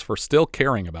ridiculous for still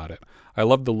caring about it. I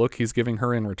love the look he's giving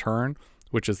her in return,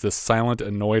 which is this silent,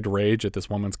 annoyed rage at this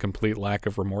woman's complete lack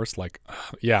of remorse. Like,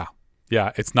 yeah,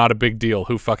 it's not a big deal.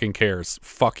 Who fucking cares?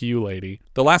 Fuck you, lady.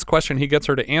 The last question he gets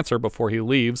her to answer before he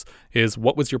leaves is,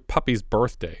 what was your puppy's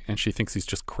birthday? And she thinks he's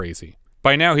just crazy.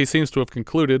 By now, he seems to have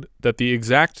concluded that the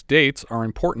exact dates are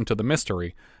important to the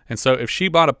mystery, and so if she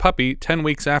bought a puppy 10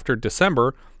 weeks after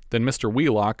December, then Mr.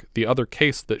 Wheelock, the other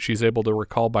case that she's able to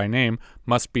recall by name,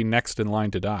 must be next in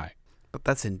line to die. But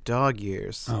that's in dog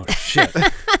years. Oh, shit.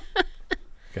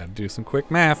 Gotta do some quick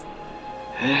math.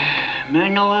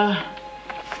 Mengele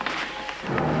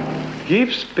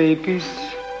gives babies.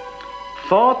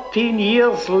 14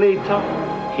 years later,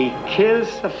 he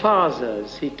kills the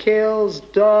fathers. He kills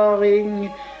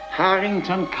Doring,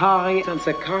 Harrington, Curry, and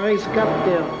the Currys got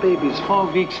their babies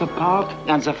 4 weeks apart,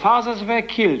 and the fathers were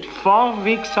killed 4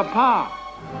 weeks apart.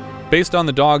 Based on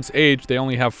the dog's age, they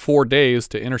only have 4 days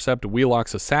to intercept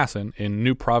Wheelock's assassin in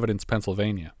New Providence,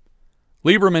 Pennsylvania.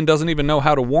 Lieberman doesn't even know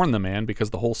how to warn the man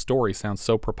because the whole story sounds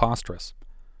so preposterous.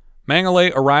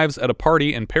 Mengele arrives at a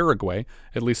party in Paraguay,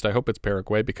 at least I hope it's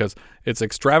Paraguay, because it's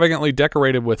extravagantly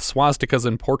decorated with swastikas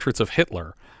and portraits of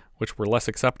Hitler, which were less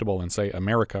acceptable in, say,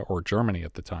 America or Germany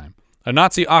at the time. A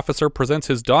Nazi officer presents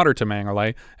his daughter to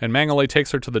Mengele, and Mengele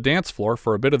takes her to the dance floor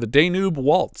for a bit of the Danube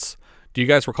Waltz. Do you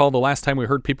guys recall the last time we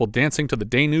heard people dancing to the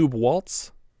Danube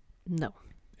Waltz? No.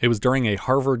 It was during a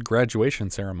Harvard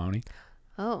graduation ceremony.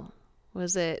 Oh,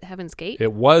 was it Heaven's Gate?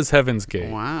 It was Heaven's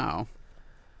Gate. Wow.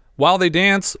 While they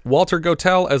dance, Walter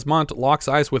Gotell-Esmont locks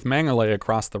eyes with Mengele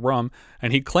across the room,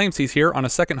 and he claims he's here on a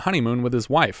second honeymoon with his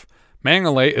wife.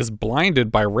 Mengele is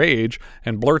blinded by rage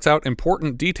and blurts out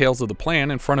important details of the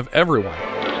plan in front of everyone.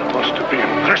 You're supposed to be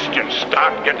a Christian.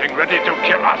 Start getting ready to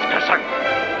kill Oscarson.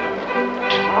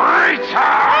 Traitor!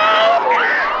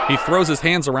 He throws his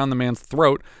hands around the man's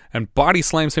throat and body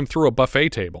slams him through a buffet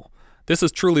table. This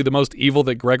is truly the most evil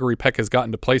that Gregory Peck has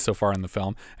gotten to play so far in the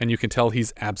film, and you can tell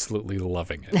he's absolutely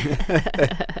loving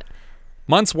it.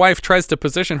 Munt's wife tries to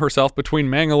position herself between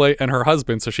Mengele and her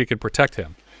husband so she can protect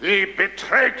him. He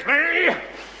betrayed me.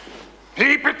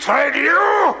 He betrayed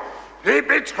you. He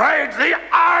betrayed the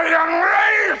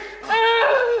Iron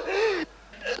Race.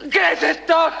 Get a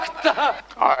doctor.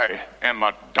 I am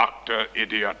a doctor,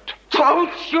 idiot.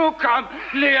 Don't you come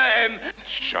near him.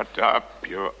 Shut up,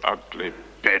 you ugly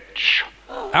bitch.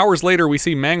 Hours later, we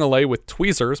see Mengele with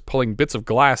tweezers pulling bits of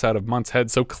glass out of Munt's head,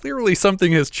 so clearly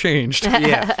something has changed.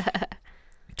 Yeah.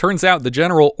 Turns out the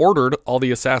general ordered all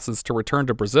the assassins to return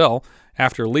to Brazil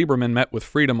after Lieberman met with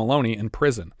Frida Maloney in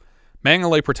prison.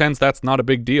 Mengele pretends that's not a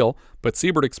big deal, but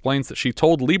Siebert explains that she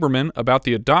told Lieberman about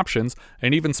the adoptions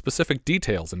and even specific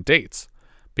details and dates.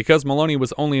 Because Maloney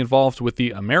was only involved with the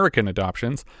American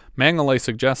adoptions, Mengele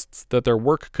suggests that their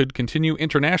work could continue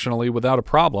internationally without a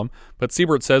problem, but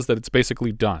Siebert says that it's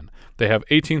basically done. They have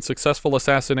 18 successful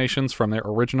assassinations from their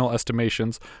original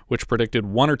estimations, which predicted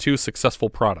 1 or 2 successful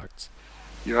products.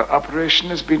 Your operation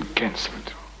has been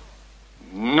cancelled.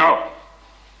 No.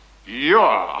 Your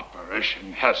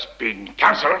operation has been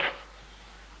cancelled.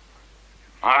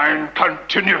 Mine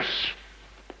continues.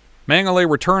 Mengele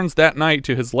returns that night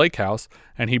to his lake house,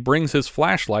 and he brings his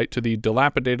flashlight to the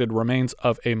dilapidated remains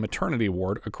of a maternity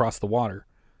ward across the water.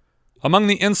 Among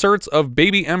the inserts of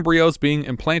baby embryos being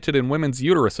implanted in women's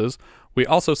uteruses, we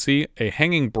also see a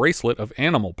hanging bracelet of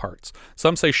animal parts.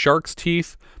 Some say shark's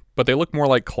teeth, but they look more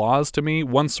like claws to me.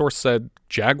 One source said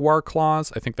jaguar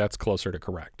claws. I think that's closer to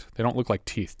correct. They don't look like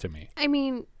teeth to me. I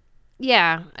mean,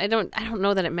 yeah, I don't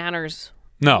know that it matters.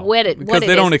 No, because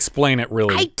they don't explain it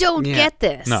really. I don't get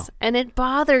this. No. And it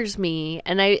bothers me.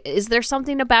 And is there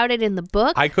something about it in the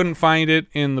book? I couldn't find it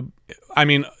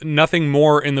nothing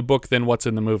more in the book than what's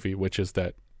in the movie, which is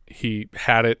that he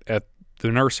had it at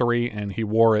the nursery and he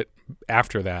wore it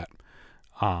after that.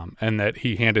 And that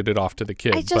he handed it off to the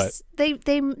kid.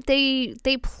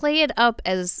 They play it up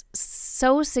as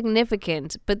so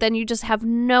significant, but then you just have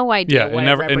no idea what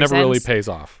it never really pays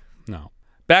off. No.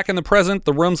 Back in the present,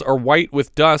 the rooms are white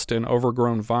with dust and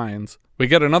overgrown vines. We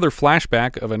get another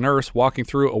flashback of a nurse walking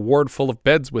through a ward full of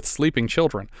beds with sleeping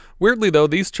children. Weirdly, though,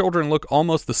 these children look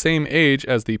almost the same age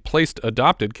as the placed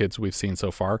adopted kids we've seen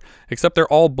so far, except they're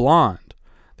all blonde.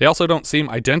 They also don't seem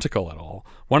identical at all.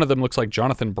 One of them looks like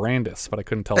Jonathan Brandis, but I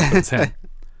couldn't tell if it's him.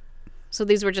 So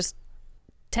these were just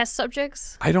test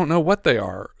subjects? I don't know what they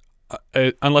are,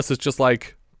 unless it's just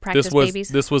like babies.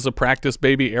 This was a practice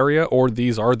baby area, or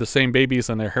these are the same babies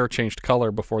and their hair changed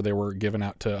color before they were given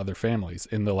out to other families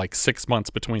in the 6 months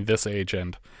between this age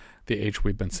and the age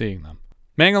we've been seeing them.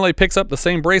 Mengele picks up the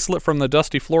same bracelet from the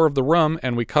dusty floor of the room,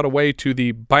 and we cut away to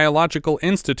the Biological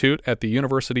Institute at the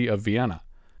University of Vienna.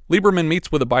 Lieberman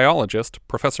meets with a biologist,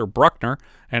 Professor Bruckner,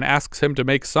 and asks him to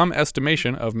make some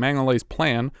estimation of Mengele's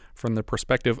plan from the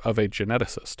perspective of a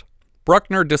geneticist.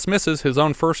 Bruckner dismisses his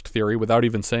own first theory without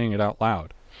even saying it out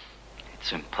loud.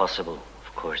 It's impossible,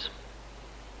 of course.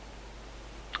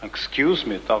 Excuse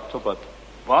me, doctor, but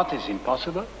what is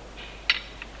impossible?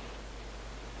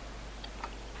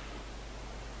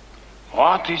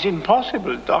 What is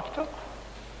impossible, doctor?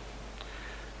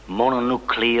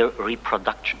 Mononuclear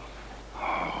reproduction.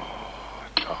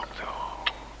 Doctor.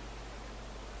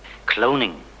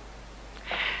 Cloning.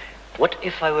 What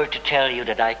if I were to tell you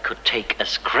that I could take a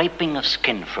scraping of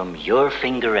skin from your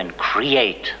finger and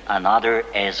create another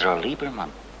Ezra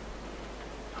Lieberman?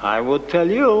 I would tell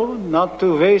you not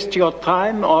to waste your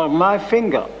time or my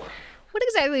finger. What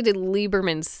exactly did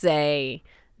Lieberman say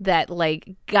that,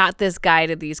 got this guy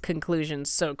to these conclusions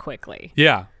so quickly?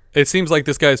 Yeah. It seems like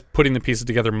this guy's putting the pieces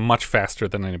together much faster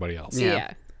than anybody else.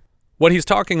 Yeah. What he's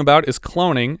talking about is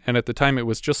cloning, and at the time it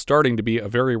was just starting to be a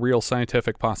very real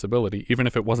scientific possibility, even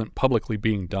if it wasn't publicly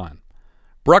being done.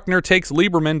 Bruckner takes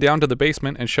Lieberman down to the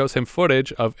basement and shows him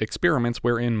footage of experiments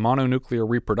wherein mononuclear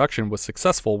reproduction was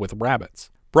successful with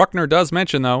rabbits. Bruckner does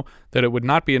mention, though, that it would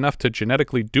not be enough to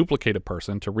genetically duplicate a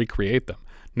person to recreate them.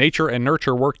 Nature and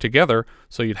nurture work together,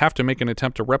 so you'd have to make an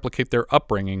attempt to replicate their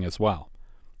upbringing as well.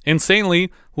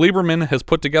 Insanely, Lieberman has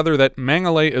put together that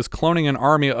Mengele is cloning an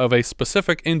army of a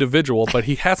specific individual, but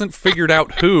he hasn't figured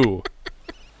out who.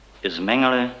 Is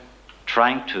Mengele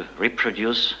trying to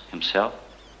reproduce himself?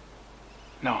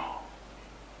 No.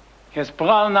 He has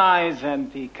brown eyes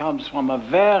and he comes from a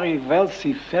very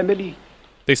wealthy family.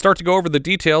 They start to go over the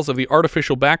details of the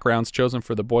artificial backgrounds chosen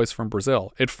for the boys from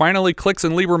Brazil. It finally clicks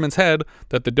in Lieberman's head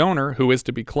that the donor, who is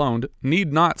to be cloned,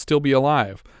 need not still be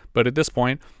alive. But at this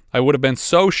point, I would have been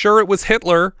so sure it was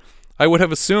Hitler, I would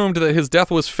have assumed that his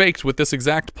death was faked with this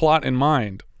exact plot in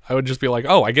mind. I would just be like,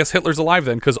 oh, I guess Hitler's alive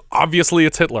then, because obviously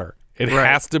it's Hitler. It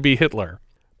has to be Hitler.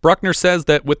 Bruckner says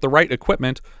that with the right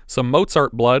equipment, some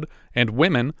Mozart blood, and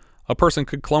women, a person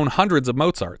could clone hundreds of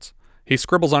Mozarts. He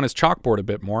scribbles on his chalkboard a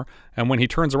bit more, and when he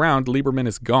turns around, Lieberman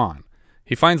is gone.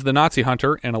 He finds the Nazi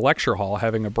hunter in a lecture hall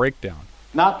having a breakdown.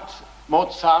 Not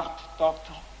Mozart,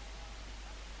 doctor.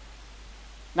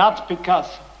 Not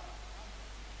Picasso.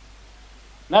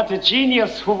 Not a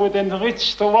genius who would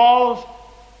enrich the world,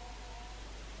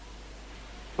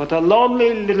 but a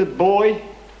lonely little boy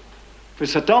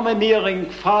with a domineering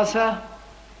father,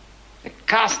 a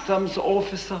customs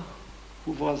officer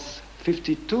who was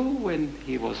 52 when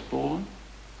he was born,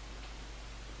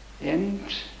 and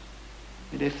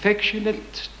an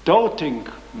affectionate, doting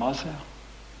mother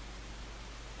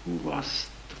who was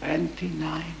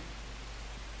 29.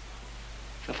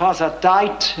 The father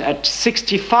died at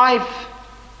 65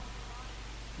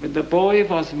 when the boy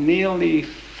was merely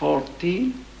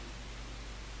 14.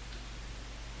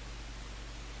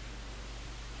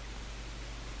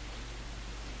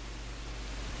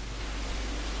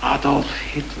 Adolf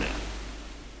Hitler.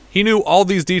 He knew all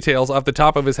these details off the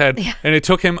top of his head, and it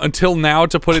took him until now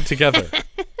to put it together.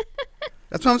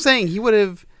 That's what I'm saying. He would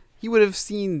have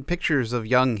seen pictures of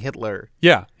young Hitler.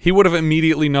 Yeah, he would have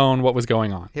immediately known what was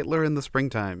going on. Hitler in the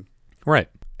springtime. Right.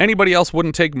 Anybody else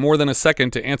wouldn't take more than a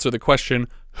second to answer the question,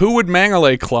 who would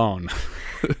Mengele clone?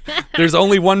 There's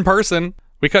only one person.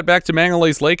 We cut back to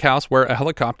Mengele's lake house where a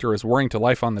helicopter is whirring to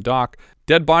life on the dock.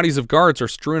 Dead bodies of guards are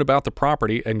strewn about the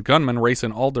property and gunmen race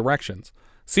in all directions.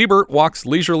 Siebert walks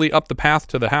leisurely up the path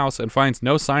to the house and finds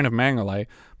no sign of Mengele,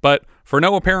 but for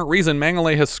no apparent reason,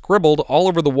 Mengele has scribbled all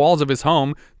over the walls of his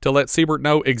home to let Siebert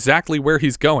know exactly where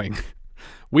he's going.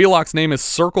 Wheelock's name is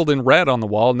circled in red on the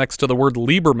wall next to the word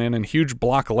Lieberman in huge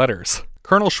block letters.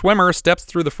 Colonel Schwimmer steps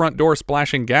through the front door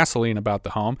splashing gasoline about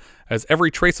the home, as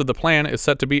every trace of the plan is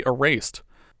set to be erased.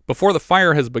 Before the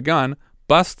fire has begun,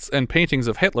 busts and paintings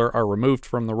of Hitler are removed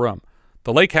from the room.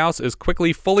 The lake house is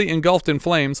quickly fully engulfed in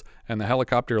flames, and the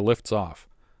helicopter lifts off.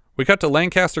 We cut to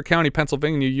Lancaster County,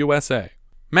 Pennsylvania, USA.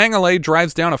 Mengele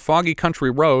drives down a foggy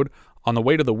country road on the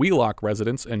way to the Wheelock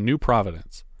residence in New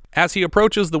Providence. As he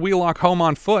approaches the Wheelock home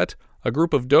on foot, a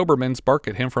group of Dobermans bark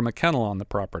at him from a kennel on the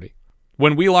property.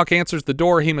 When Wheelock answers the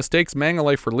door, he mistakes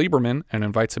Mengele for Lieberman and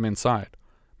invites him inside.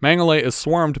 Mengele is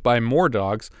swarmed by more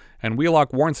dogs, and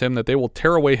Wheelock warns him that they will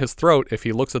tear away his throat if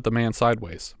he looks at the man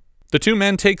sideways. The two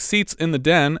men take seats in the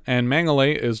den, and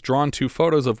Mengele is drawn to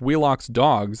photos of Wheelock's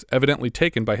dogs, evidently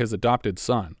taken by his adopted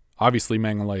son. Obviously,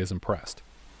 Mengele is impressed.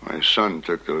 My son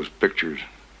took those pictures.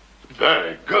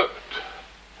 Very good.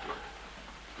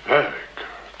 Very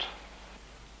good.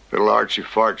 Little artsy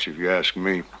farts, if you ask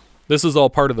me. This is all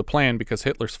part of the plan because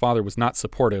Hitler's father was not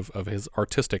supportive of his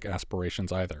artistic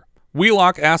aspirations either.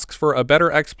 Wheelock asks for a better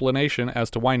explanation as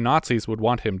to why Nazis would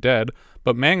want him dead,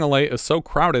 but Mengele is so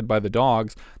crowded by the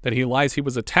dogs that he lies he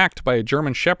was attacked by a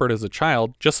German shepherd as a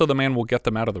child just so the man will get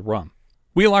them out of the room.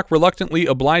 Wheelock reluctantly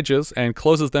obliges and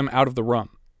closes them out of the room.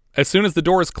 As soon as the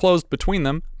door is closed between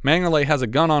them, Mengele has a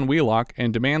gun on Wheelock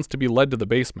and demands to be led to the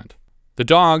basement. The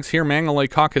dogs hear Mengele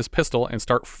cock his pistol and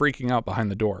start freaking out behind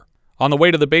the door. On the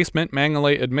way to the basement,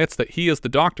 Mengele admits that he is the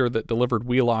doctor that delivered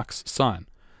Wheelock's son.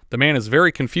 The man is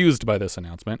very confused by this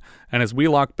announcement, and as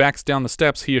Wheelock backs down the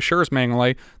steps, he assures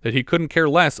Mengele that he couldn't care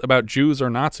less about Jews or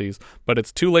Nazis, but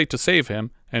it's too late to save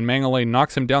him, and Mengele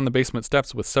knocks him down the basement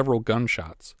steps with several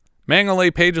gunshots.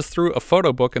 Mengele pages through a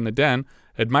photo book in the den,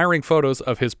 admiring photos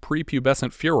of his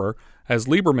prepubescent Fuhrer, as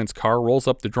Lieberman's car rolls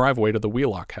up the driveway to the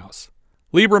Wheelock house.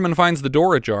 Lieberman finds the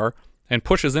door ajar and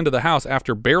pushes into the house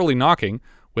after barely knocking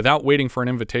without waiting for an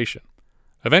invitation.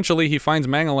 Eventually, he finds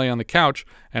Mengele on the couch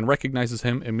and recognizes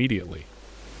him immediately.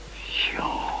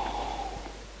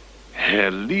 Herr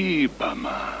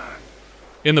Lieberman.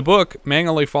 In the book,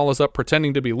 Mengele follows up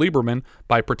pretending to be Lieberman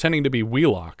by pretending to be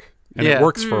Wheelock, and it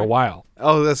works for a while.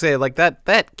 Oh, let's say like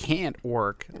that can't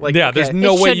work. Like, yeah, there's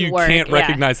no way you can't yeah.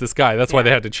 recognize this guy. That's why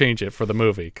they had to change it for the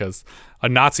movie, because a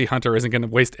Nazi hunter isn't going to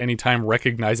waste any time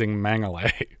recognizing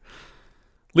Mengele.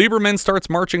 Lieberman starts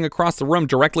marching across the room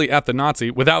directly at the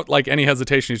Nazi without like any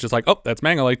hesitation. He's just like, oh, that's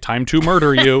Mengele, time to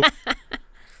murder you.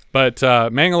 But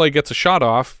Mengele gets a shot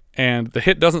off, and the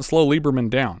hit doesn't slow Lieberman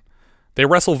down. They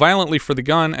wrestle violently for the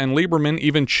gun, and Lieberman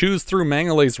even chews through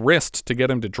Mengele's wrist to get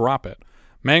him to drop it.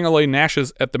 Mengele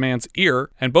gnashes at the man's ear,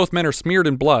 and both men are smeared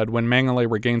in blood when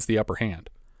Mengele regains the upper hand.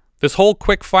 This whole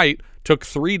quick fight took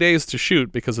 3 days to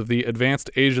shoot because of the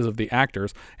advanced ages of the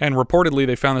actors, and reportedly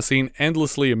they found the scene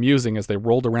endlessly amusing as they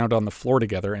rolled around on the floor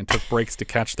together and took breaks to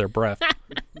catch their breath.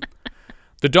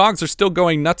 The dogs are still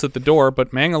going nuts at the door,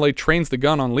 but Mengele trains the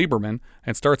gun on Lieberman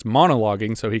and starts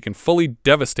monologuing so he can fully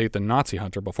devastate the Nazi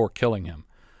hunter before killing him.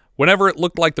 Whenever it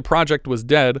looked like the project was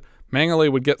dead,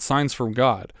 Mengele would get signs from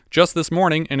God. Just this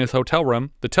morning, in his hotel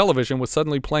room, the television was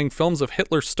suddenly playing films of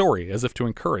Hitler's story as if to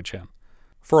encourage him.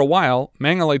 For a while,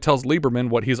 Mengele tells Lieberman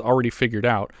what he's already figured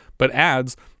out, but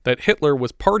adds that Hitler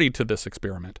was party to this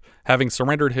experiment, having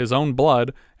surrendered his own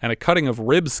blood and a cutting of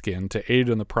rib skin to aid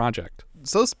in the project.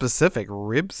 So specific,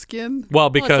 rib skin? Well,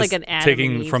 because it's like an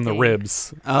taking from the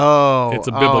ribs. Oh, it's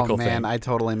a biblical man, thing. I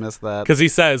totally missed that. Because he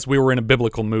says we were in a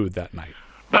biblical mood that night.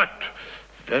 But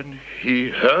then he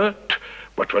hurt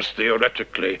what was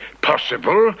theoretically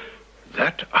possible,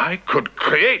 that I could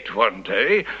create one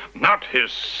day, not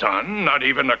his son, not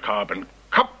even a carbon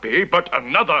copy, but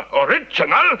another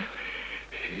original.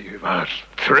 He was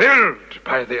thrilled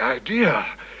by the idea.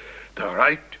 The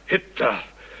right Hitler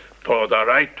for the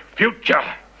right future.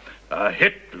 A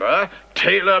Hitler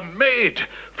tailor-made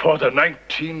for the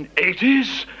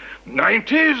 1980s,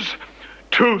 90s,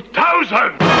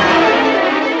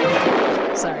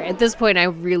 2000s. Sorry, at this point, I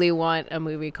really want a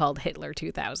movie called Hitler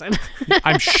 2000.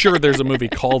 I'm sure there's a movie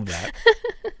called that.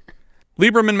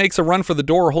 Lieberman makes a run for the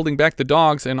door holding back the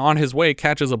dogs, and on his way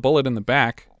catches a bullet in the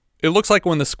back. It looks like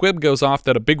when the squib goes off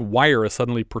that a big wire is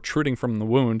suddenly protruding from the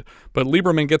wound, but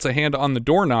Lieberman gets a hand on the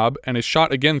doorknob and is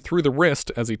shot again through the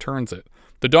wrist as he turns it.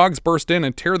 The dogs burst in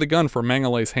and tear the gun from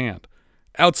Mengele's hand.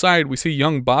 Outside, we see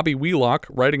young Bobby Wheelock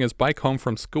riding his bike home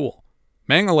from school.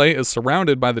 Mengele is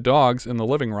surrounded by the dogs in the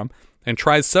living room and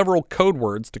tries several code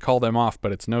words to call them off,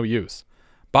 but it's no use.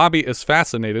 Bobby is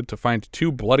fascinated to find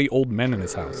two bloody old men in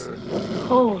his house.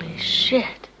 Holy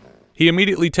shit. He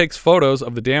immediately takes photos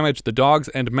of the damage the dogs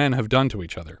and men have done to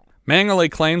each other. Mengele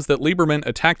claims that Lieberman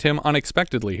attacked him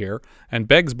unexpectedly here and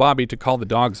begs Bobby to call the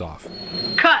dogs off.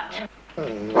 Cut!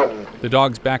 The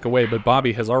dogs back away, but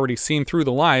Bobby has already seen through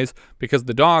the lies because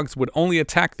the dogs would only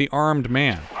attack the armed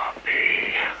man.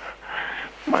 Bobby,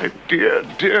 my dear,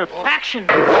 dear... Action!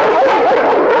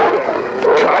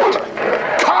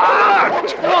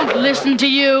 Cut! Won't listen to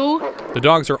you. The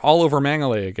dogs are all over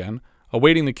Mengele again,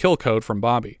 awaiting the kill code from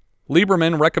Bobby.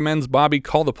 Lieberman recommends Bobby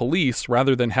call the police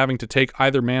rather than having to take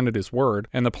either man at his word,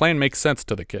 and the plan makes sense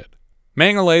to the kid.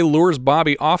 Mengele lures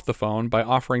Bobby off the phone by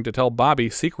offering to tell Bobby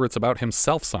secrets about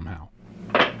himself somehow.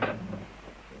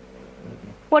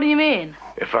 What do you mean?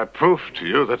 If I prove to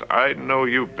you that I know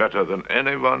you better than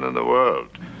anyone in the world,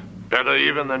 better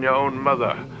even than your own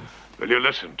mother, will you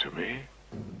listen to me?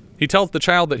 He tells the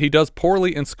child that he does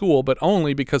poorly in school, but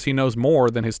only because he knows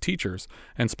more than his teachers,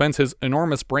 and spends his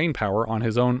enormous brain power on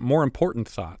his own more important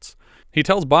thoughts. He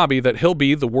tells Bobby that he'll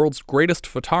be the world's greatest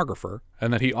photographer,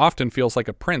 and that he often feels like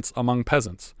a prince among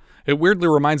peasants. It weirdly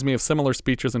reminds me of similar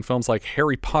speeches in films like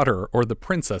Harry Potter or The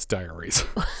Princess Diaries.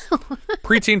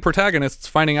 Preteen protagonists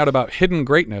finding out about hidden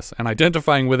greatness and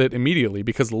identifying with it immediately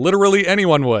because literally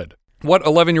anyone would. What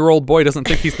 11-year-old boy doesn't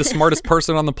think he's the smartest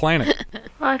person on the planet?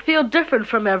 I feel different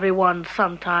from everyone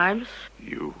sometimes.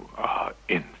 You are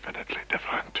infinitely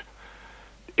different.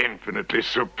 Infinitely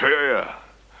superior.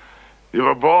 You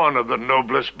were born of the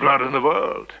noblest blood in the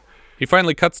world. He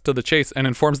finally cuts to the chase and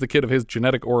informs the kid of his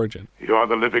genetic origin. You are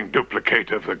the living duplicate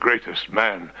of the greatest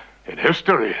man in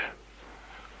history.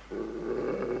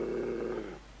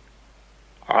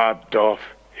 Adolf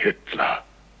Hitler.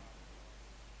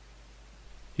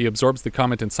 He absorbs the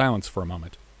comment in silence for a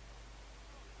moment.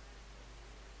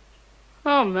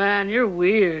 Oh man, you're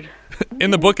weird.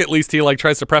 In the book, at least, he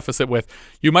tries to preface it with,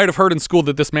 you might have heard in school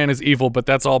that this man is evil, but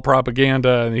that's all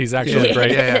propaganda, and he's actually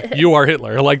great. Yeah. You are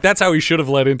Hitler. That's how he should have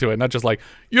led into it, not just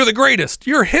you're the greatest,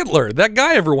 you're Hitler, that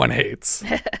guy everyone hates.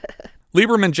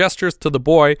 Lieberman gestures to the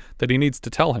boy that he needs to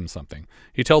tell him something.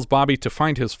 He tells Bobby to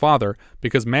find his father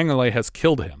because Mengele has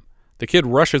killed him. The kid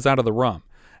rushes out of the room.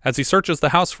 As he searches the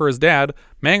house for his dad,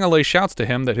 Mengele shouts to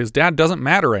him that his dad doesn't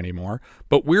matter anymore,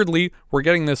 but weirdly, we're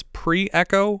getting this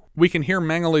pre-echo. We can hear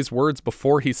Mengele's words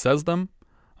before he says them,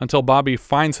 until Bobby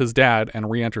finds his dad and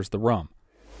re-enters the room.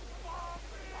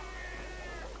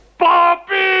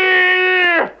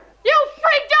 Bobby! You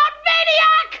freaked out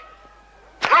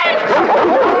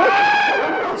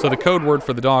maniac! So the code word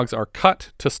for the dogs are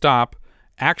cut to stop,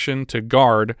 action to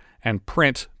guard, and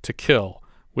print to kill,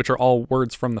 which are all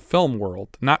words from the film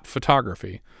world, not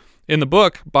photography. In the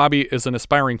book, Bobby is an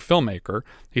aspiring filmmaker.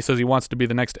 He says he wants to be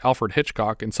the next Alfred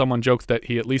Hitchcock, and someone jokes that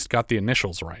he at least got the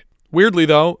initials right. Weirdly,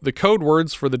 though, the code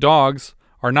words for the dogs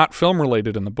are not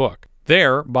film-related in the book.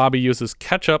 There, Bobby uses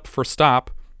ketchup for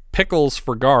stop, pickles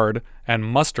for guard, and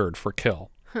mustard for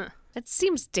kill. That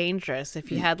seems dangerous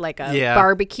if you had a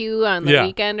barbecue on the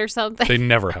weekend or something. They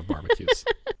never have barbecues.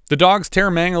 The dogs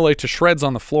tear Mengele to shreds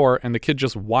on the floor, and the kid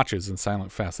just watches in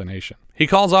silent fascination. He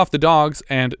calls off the dogs,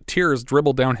 and tears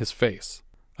dribble down his face.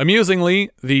 Amusingly,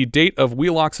 the date of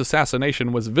Wheelock's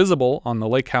assassination was visible on the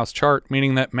Lake House chart,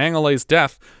 meaning that Mengele's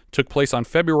death took place on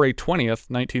February 20th,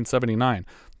 1979.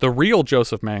 The real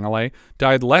Joseph Mengele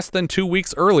died less than 2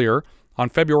 weeks earlier, on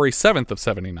February 7th of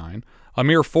 79, a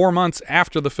mere 4 months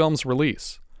after the film's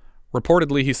release.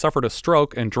 Reportedly, he suffered a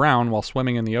stroke and drowned while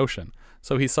swimming in the ocean.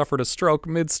 So he suffered a stroke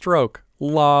mid-stroke.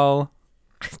 Lol.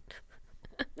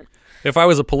 If I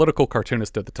was a political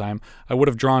cartoonist at the time, I would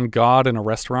have drawn God in a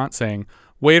restaurant saying,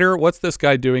 "Waiter, what's this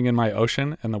guy doing in my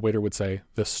ocean?" And the waiter would say,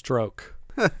 "The stroke."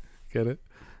 Get it?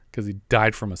 because he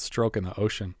died from a stroke in the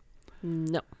ocean.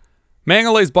 No.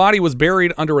 Mengelé's body was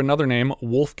buried under another name,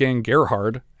 Wolfgang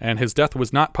Gerhard, and his death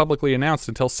was not publicly announced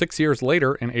until 6 years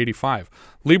later in 1985.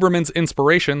 Lieberman's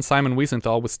inspiration, Simon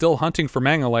Wiesenthal, was still hunting for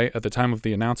Mengele at the time of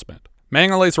the announcement.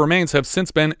 Mengelé's remains have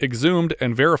since been exhumed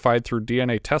and verified through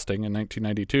DNA testing in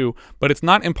 1992, but it's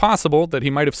not impossible that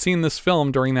he might have seen this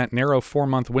film during that narrow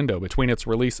 4-month window between its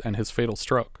release and his fatal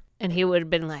stroke. And he would have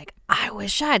been like, I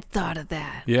wish I'd thought of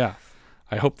that. Yeah.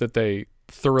 I hope that they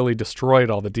thoroughly destroyed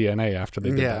all the DNA after they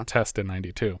did that test in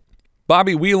 92.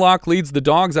 Bobby Wheelock leads the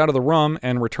dogs out of the room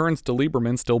and returns to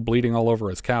Lieberman still bleeding all over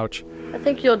his couch. I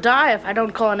think you'll die if I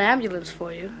don't call an ambulance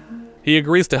for you. He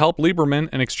agrees to help Lieberman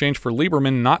in exchange for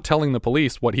Lieberman not telling the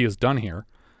police what he has done here.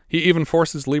 He even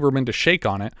forces Lieberman to shake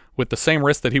on it with the same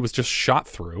wrist that he was just shot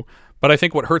through. But I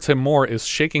think what hurts him more is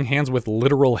shaking hands with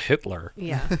literal Hitler.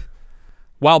 Yeah.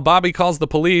 While Bobby calls the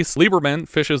police, Lieberman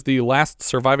fishes the last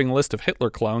surviving list of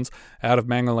Hitler clones out of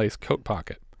Mengelé's coat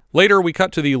pocket. Later, we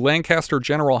cut to the Lancaster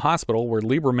General Hospital where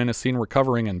Lieberman is seen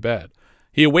recovering in bed.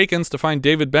 He awakens to find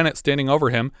David Bennett standing over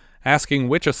him, asking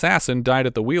which assassin died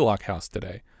at the Wheelock house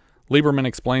today. Lieberman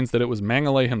explains that it was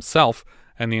Mengele himself,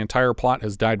 and the entire plot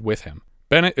has died with him.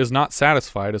 Bennett is not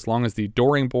satisfied as long as the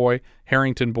Doring boy,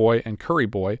 Harrington boy, and Curry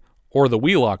boy, or the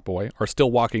Wheelock boy, are still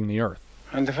walking the earth.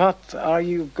 And what are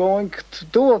you going to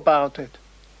do about it?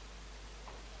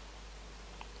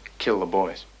 Kill the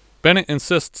boys. Bennett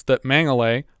insists that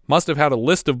Mengele must have had a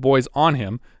list of boys on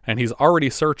him, and he's already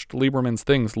searched Lieberman's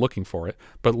things looking for it,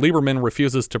 but Lieberman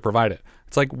refuses to provide it.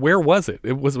 It's like, where was it?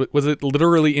 Was it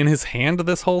literally in his hand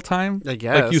this whole time? I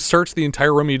guess. Like, you searched the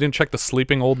entire room, you didn't check the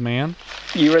sleeping old man?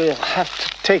 You will have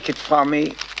to take it from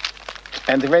me,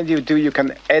 and when you do, you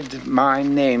can add my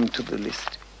name to the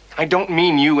list. I don't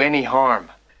mean you any harm.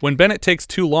 When Bennett takes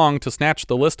too long to snatch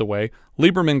the list away,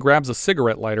 Lieberman grabs a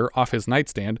cigarette lighter off his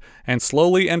nightstand and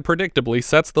slowly and predictably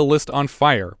sets the list on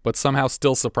fire, but somehow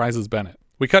still surprises Bennett.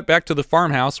 We cut back to the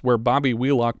farmhouse where Bobby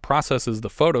Wheelock processes the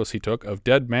photos he took of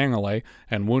dead Mengele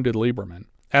and wounded Lieberman.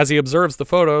 As he observes the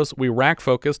photos, we rack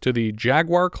focus to the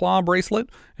jaguar claw bracelet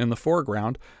in the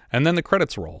foreground, and then the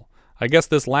credits roll. I guess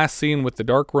this last scene with the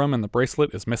dark room and the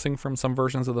bracelet is missing from some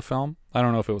versions of the film. I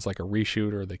don't know if it was like a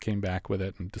reshoot or they came back with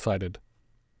it and decided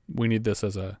we need this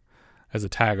as a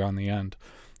tag on the end.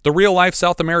 The real-life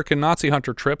South American Nazi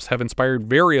hunter trips have inspired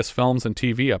various films and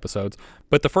TV episodes,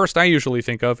 but the first I usually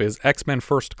think of is X-Men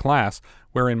First Class,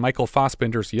 wherein Michael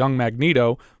Fassbender's young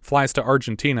Magneto flies to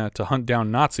Argentina to hunt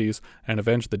down Nazis and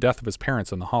avenge the death of his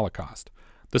parents in the Holocaust.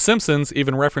 The Simpsons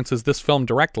even references this film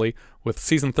directly with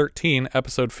Season 13,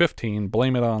 Episode 15,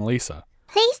 Blame It on Lisa.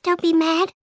 Please don't be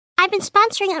mad. I've been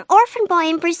sponsoring an orphan boy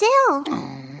in Brazil.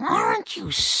 Aren't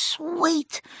you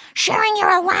sweet? Sharing your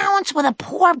allowance with a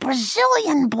poor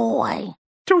Brazilian boy.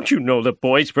 Don't you know the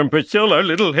boys from Brazil are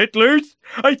little Hitlers?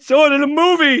 I saw it in a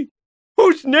movie,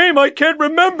 whose name I can't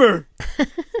remember.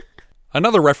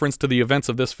 Another reference to the events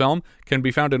of this film can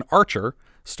be found in Archer,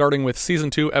 starting with Season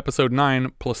 2, Episode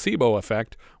 9, Placebo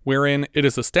Effect, wherein it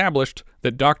is established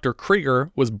that Dr.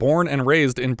 Krieger was born and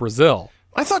raised in Brazil.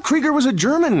 I thought Krieger was a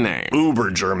German name.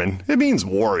 Uber German. It means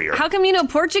warrior. How come you know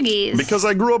Portuguese? Because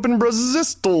I grew up in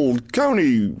Brasistel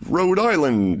County, Rhode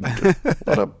Island. A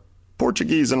lot of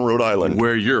Portuguese in Rhode Island.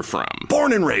 Where you're from.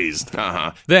 Born and raised.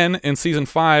 Then, in Season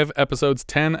 5, Episodes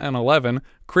 10 and 11,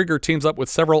 Krieger teams up with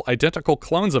several identical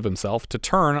clones of himself to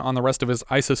turn on the rest of his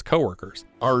ISIS coworkers.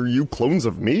 Are you clones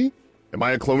of me? Am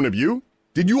I a clone of you?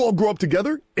 Did you all grow up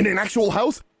together? In an actual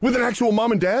house? With an actual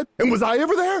mom and dad? And was I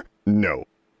ever there? No.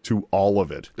 To all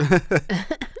of it.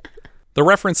 The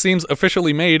reference seems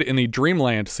officially made in the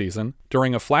Dreamland season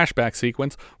during a flashback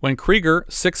sequence when Krieger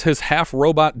sicks his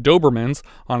half-robot Dobermans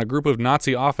on a group of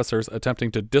Nazi officers attempting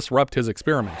to disrupt his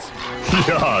experiments.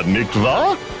 Ja, nicht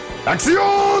wahr? Action!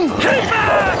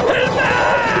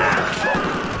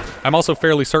 I'm also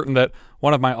fairly certain that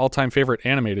one of my all-time favorite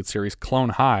animated series, Clone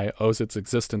High, owes its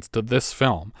existence to this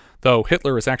film, though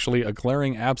Hitler is actually a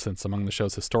glaring absence among the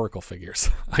show's historical figures.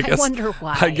 I wonder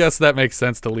why. I guess that makes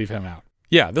sense to leave him out.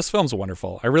 Yeah, this film's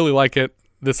wonderful. I really like it.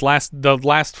 The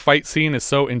last fight scene is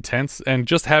so intense, and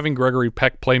just having Gregory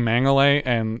Peck play Mengele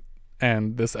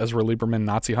and this Ezra Lieberman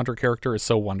Nazi hunter character is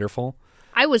so wonderful.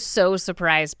 I was so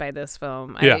surprised by this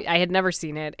film. Yeah. I had never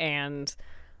seen it, and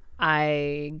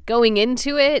going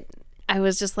into it, I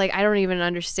was just like, I don't even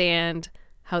understand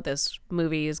how this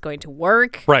movie is going to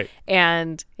work. Right.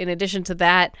 And in addition to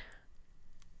that,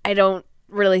 I don't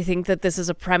really think that this is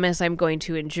a premise I'm going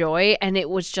to enjoy. And it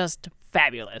was just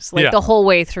fabulous. Like, the whole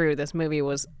way through, this movie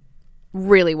was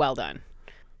really well done.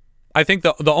 I think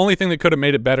the only thing that could have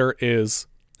made it better is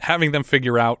having them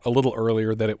figure out a little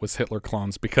earlier that it was Hitler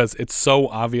clones, because it's so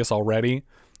obvious already.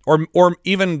 or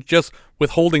even just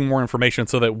withholding more information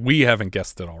so that we haven't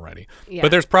guessed it already. Yeah.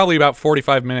 But there's probably about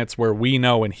 45 minutes where we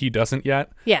know and he doesn't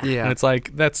yet. Yeah. Yeah. And it's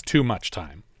like, that's too much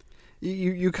time.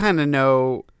 You kind of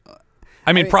know.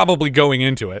 I mean, probably going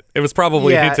into it. It was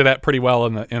probably Yeah. hinted at pretty well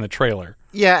in the trailer.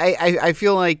 Yeah, I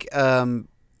feel like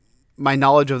my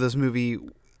knowledge of this movie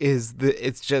is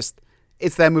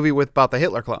it's that movie about the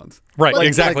Hitler clones. Right,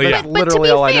 exactly. That's But literally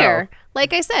to be all fair, I know.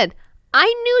 like I said, I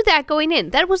knew that going in.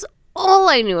 That was all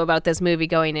I knew about this movie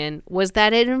going in, was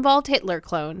that it involved Hitler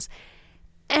clones.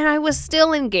 And I was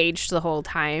still engaged the whole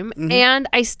time. Mm-hmm. And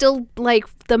I still, like,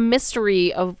 the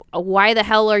mystery of why the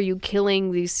hell are you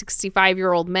killing these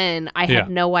 65-year-old men, I Yeah. had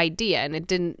no idea. And it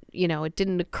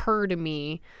didn't occur to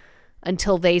me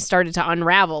until they started to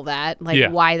unravel that, like, Yeah.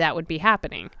 why that would be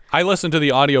happening. I listened to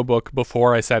the audiobook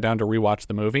before I sat down to rewatch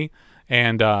the movie,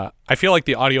 and I feel like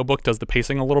the audiobook does the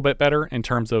pacing a little bit better in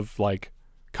terms of like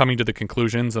coming to the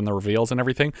conclusions and the reveals and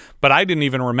everything. But I didn't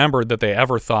even remember that they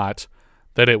ever thought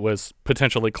that it was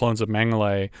potentially clones of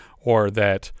Mengele, or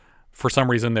that for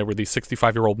some reason they were these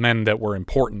 65-year-old men that were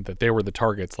important, that they were the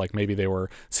targets, like maybe they were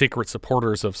secret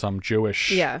supporters of some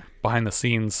Jewish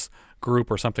behind-the-scenes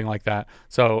group or something like that.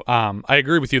 So I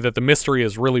agree with you that the mystery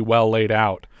is really well laid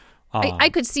out. I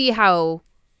could see how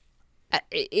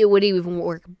it would even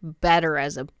work better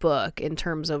as a book in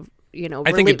terms of,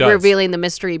 I think it does. revealing the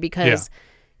mystery, because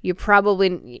you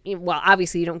probably,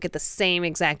 obviously you don't get the same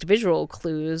exact visual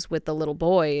clues with the little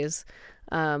boys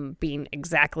being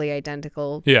exactly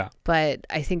identical. Yeah. But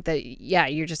I think that,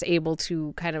 you're just able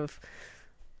to kind of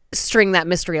string that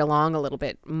mystery along a little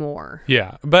bit more.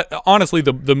 Yeah, but honestly,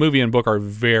 the movie and book are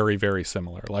very, very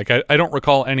similar. Like, I don't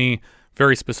recall any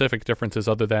very specific differences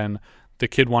other than the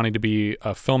kid wanting to be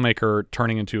a filmmaker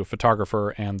turning into a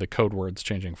photographer and the code words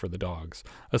changing for the dogs.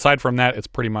 Aside from that, it's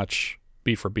pretty much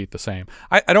beat for beat the same.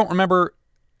 I don't remember,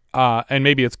 and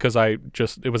maybe it's because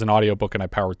it was an audiobook and I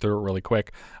powered through it really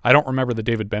quick. I don't remember the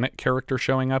David Bennett character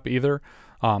showing up either,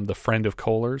 the friend of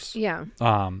Kohler's. Yeah.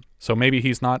 So maybe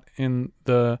he's not in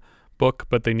the book,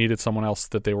 but they needed someone else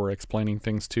that they were explaining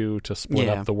things to split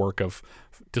up the work of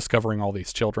discovering all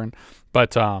these children.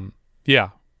 But for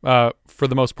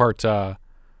the most part, I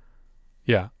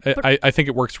think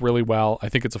it works really well. I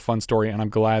think it's a fun story, and I'm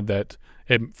glad that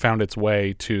it found its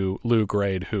way to Lou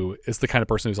Grade, who is the kind of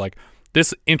person who's like,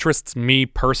 this interests me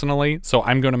personally, so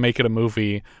I'm going to make it a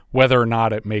movie, whether or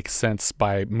not it makes sense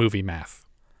by movie math.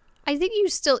 I think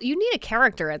you need a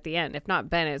character at the end. If not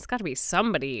Bennett, it's got to be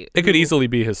somebody. It could easily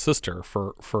be his sister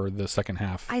for the second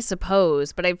half. I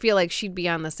suppose, but I feel like she'd be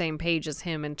on the same page as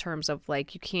him in terms of,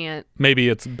 like, you can't. Maybe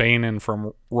it's Bainin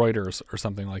from Reuters or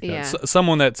something like that. Yeah.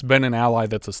 Someone that's been an ally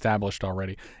that's established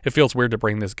already. It feels weird to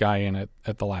bring this guy in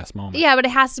at the last moment. Yeah, but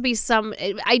it has to be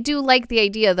I do like the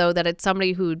idea, though, that it's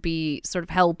somebody who would be sort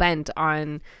of hell-bent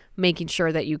on making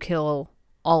sure that you kill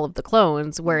all of the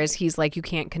clones, whereas he's like, you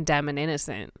can't condemn an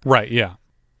innocent. Right, yeah.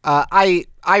 I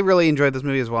really enjoyed this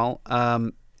movie as well. I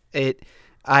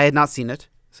had not seen it,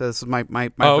 so this is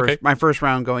my first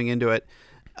round going into it,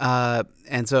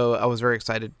 and so I was very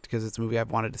excited because it's a movie I've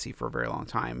wanted to see for a very long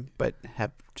time, but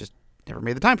have just never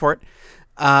made the time for it.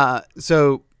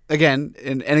 So again,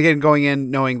 and again, going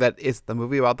in knowing that it's the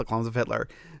movie about the clones of Hitler,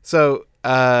 so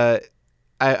I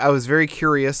was very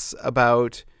curious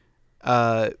about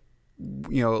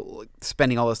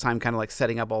spending all this time kind of like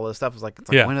setting up all this stuff. It's like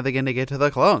when are they going to get to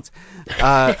the clones?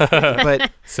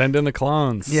 But send in the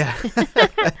clones. Yeah.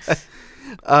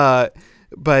 I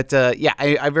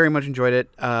very much enjoyed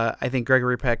it. I think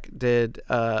Gregory Peck did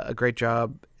a great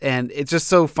job, and it's just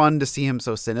so fun to see him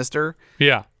so sinister.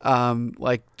 Yeah.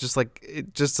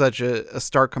 Just such a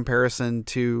stark comparison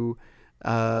to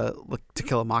To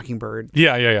Kill a Mockingbird.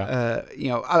 Yeah.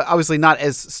 Obviously not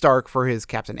as stark for his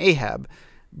Captain Ahab,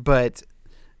 but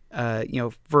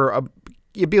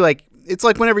you'd be like, it's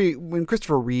like when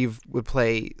Christopher Reeve would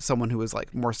play someone who was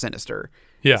like more sinister.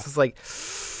 Yeah. It's just like,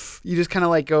 you just kind of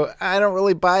like go, I don't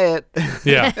really buy it.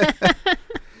 Yeah.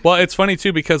 Well, it's funny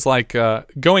too, because like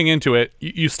going into it,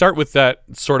 you start with that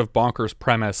sort of bonkers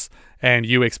premise, and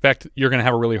you expect you're going to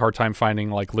have a really hard time finding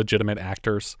like legitimate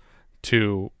actors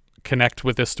to connect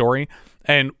with this story.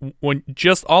 And when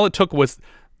just all it took was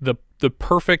the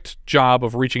perfect job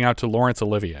of reaching out to Laurence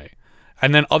Olivier.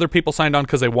 And then other people signed on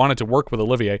because they wanted to work with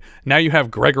Olivier. Now you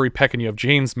have Gregory Peck and you have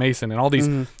James Mason and all these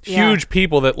huge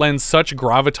people that lend such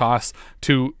gravitas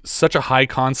to such a high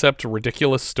concept,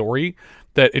 ridiculous story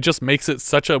that it just makes it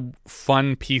such a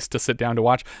fun piece to sit down to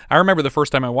watch. I remember the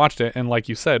first time I watched it, and like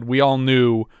you said, we all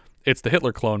knew it's the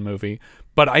Hitler clone movie,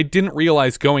 but I didn't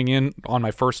realize going in on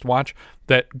my first watch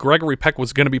that Gregory Peck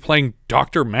was going to be playing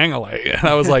Dr. Mengele. And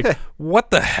I was like, what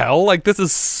the hell? Like, this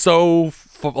is so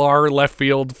far left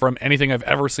field from anything I've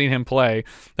ever seen him play.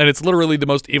 And it's literally the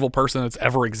most evil person that's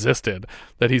ever existed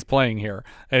that he's playing here.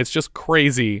 And it's just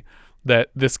crazy that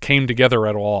this came together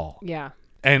at all. Yeah.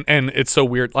 And it's so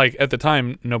weird. Like, at the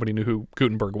time, nobody knew who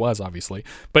Guttenberg was, obviously.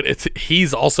 But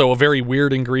he's also a very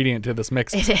weird ingredient to this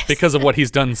mix because of what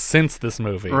he's done since this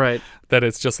movie. Right. That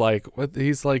it's just like,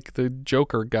 he's like the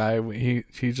Joker guy.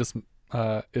 He just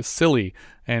is silly.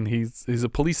 And he's a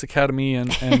police academy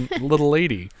and little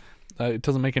lady. It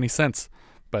doesn't make any sense.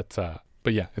 But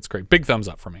yeah, it's great. Big thumbs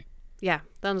up for me. Yeah,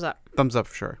 thumbs up. Thumbs up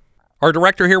for sure. Our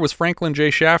director here was Franklin J.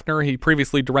 Schaffner. He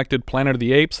previously directed Planet of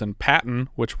the Apes and Patton,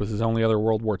 which was his only other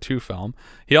World War II film.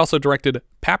 He also directed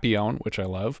Papillon, which I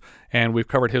love, and we've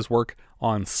covered his work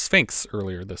on Sphinx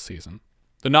earlier this season.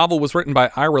 The novel was written by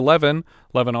Ira Levin.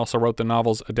 Levin also wrote the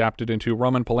novels adapted into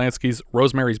Roman Polanski's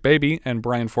Rosemary's Baby and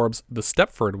Brian Forbes' The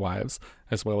Stepford Wives,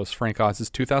 as well as Frank Oz's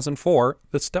 2004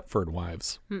 The Stepford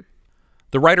Wives.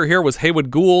 The writer here was Haywood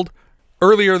Gould.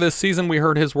 Earlier this season, we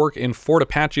heard his work in Fort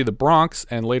Apache, The Bronx,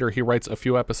 and later he writes a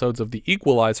few episodes of The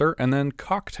Equalizer and then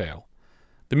Cocktail.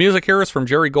 The music here is from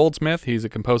Jerry Goldsmith. He's a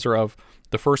composer of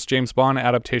the first James Bond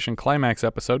adaptation climax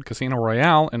episode, Casino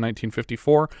Royale, in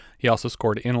 1954. He also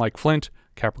scored In Like Flint,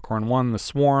 Capricorn 1, The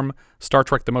Swarm, Star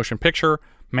Trek The Motion Picture,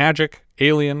 Magic,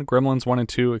 Alien, Gremlins 1 and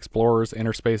 2, Explorers,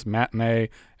 Interspace, Matinee,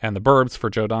 and The Burbs for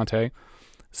Joe Dante.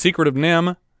 Secret of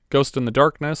Nim, Ghost in the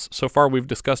Darkness. So far, we've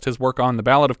discussed his work on The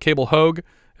Ballad of Cable Hogue,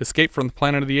 Escape from the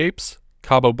Planet of the Apes,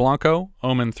 Cabo Blanco,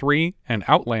 Omen 3, and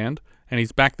Outland, and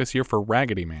he's back this year for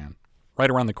Raggedy Man, right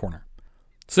around the corner.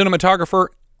 Cinematographer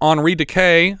Henri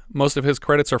Decay. Most of his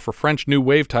credits are for French New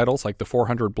Wave titles like The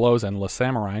 400 Blows and Le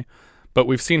Samurai, but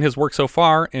we've seen his work so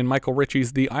far in Michael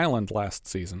Ritchie's The Island last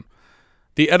season.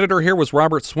 The editor here was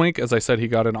Robert Swink. As I said, he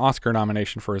got an Oscar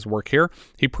nomination for his work here.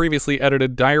 He previously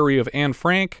edited Diary of Anne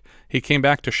Frank. He came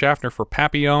back to Schaffner for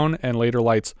Papillon and later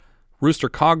lights Rooster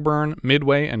Cogburn,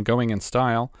 Midway, and Going in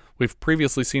Style. We've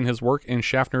previously seen his work in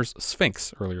Schaffner's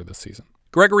Sphinx earlier this season.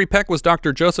 Gregory Peck was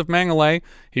Dr. Joseph Mengele.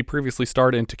 He previously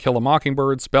starred in To Kill a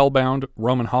Mockingbird, Spellbound,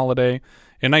 Roman Holiday.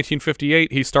 In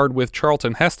 1958, he starred with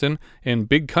Charlton Heston in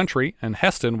Big Country, and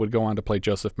Heston would go on to play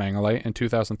Joseph Mengele in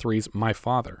 2003's My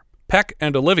Father. Peck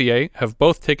and Olivier have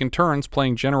both taken turns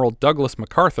playing General Douglas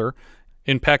MacArthur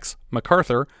in Peck's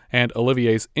MacArthur and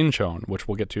Olivier's Inchon, which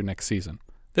we'll get to next season.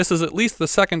 This is at least the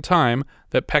second time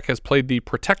that Peck has played the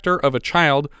protector of a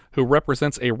child who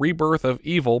represents a rebirth of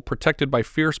evil protected by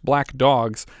fierce black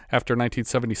dogs after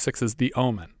 1976's The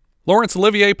Omen. Laurence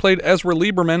Olivier played Ezra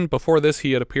Lieberman. Before this,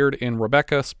 he had appeared in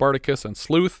Rebecca, Spartacus, and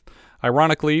Sleuth.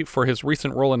 Ironically, for his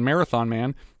recent role in Marathon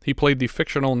Man, he played the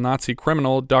fictional Nazi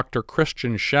criminal Dr.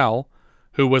 Christian Schell,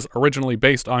 who was originally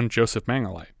based on Joseph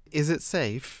Mengele. Is it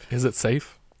safe? Is it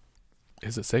safe?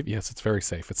 Is it safe? Yes, it's very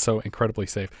safe. It's so incredibly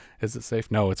safe. Is it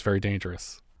safe? No, it's very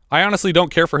dangerous. I honestly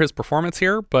don't care for his performance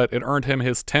here, but it earned him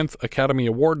his 10th Academy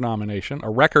Award nomination,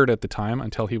 a record at the time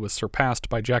until he was surpassed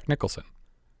by Jack Nicholson.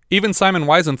 Even Simon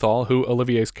Wiesenthal, who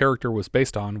Olivier's character was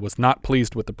based on, was not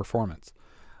pleased with the performance.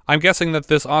 I'm guessing that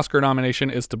this Oscar nomination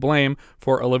is to blame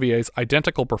for Olivier's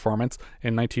identical performance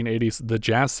in 1980's The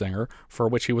Jazz Singer, for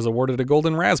which he was awarded a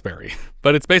Golden Raspberry.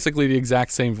 But it's basically the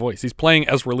exact same voice. He's playing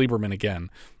Ezra Lieberman again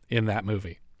in that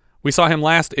movie. We saw him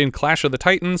last in Clash of the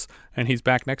Titans, and he's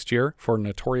back next year for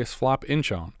notorious flop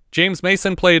Inchon. James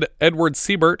Mason played Edward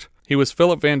Siebert. He was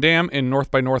Philip Van Damme in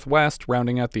North by Northwest,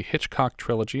 rounding out the Hitchcock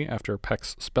trilogy after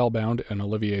Peck's Spellbound and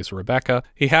Olivier's Rebecca.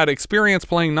 He had experience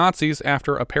playing Nazis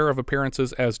after a pair of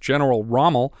appearances as General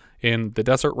Rommel in The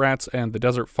Desert Rats and The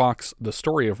Desert Fox, The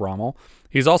Story of Rommel.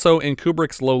 He's also in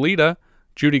Kubrick's Lolita,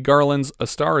 Judy Garland's A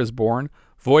Star is Born,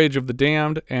 Voyage of the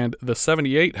Damned, and the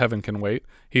 78 Heaven Can Wait.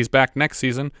 He's back next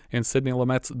season in Sidney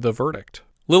Lumet's The Verdict.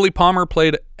 Lily Palmer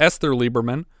played Esther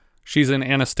Lieberman. She's in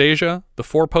Anastasia, The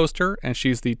Four-Poster, and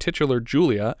she's the titular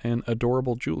Julia in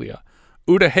Adorable Julia.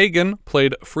 Uta Hagen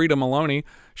played Frida Maloney.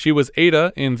 She was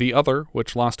Ada in The Other,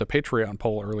 which lost a Patreon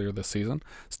poll earlier this season.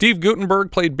 Steve Guttenberg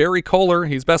played Barry Kohler.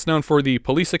 He's best known for the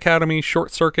Police Academy,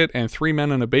 Short Circuit, and Three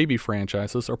Men and a Baby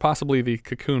franchises, or possibly the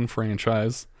Cocoon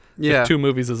franchise. Yeah. If 2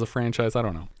 movies is a franchise, I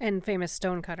don't know. And famous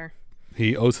Stonecutter.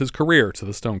 He owes his career to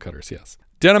the Stonecutters, yes.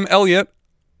 Denham Elliott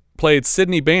played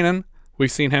Sidney Bainan.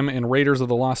 We've seen him in Raiders of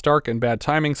the Lost Ark and Bad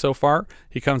Timing so far.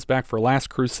 He comes back for Last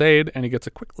Crusade, and he gets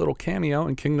a quick little cameo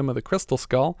in Kingdom of the Crystal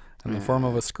Skull in the form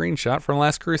of a screenshot from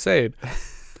Last Crusade.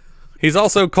 He's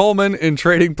also Coleman in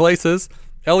Trading Places,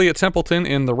 Elliot Templeton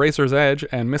in The Razor's Edge,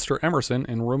 and Mr. Emerson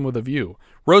in Room with a View.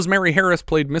 Rosemary Harris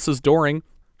played Mrs. Doring.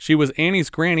 She was Annie's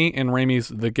granny in Raimi's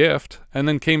The Gift, and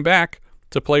then came back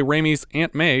to play Raimi's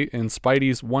Aunt May in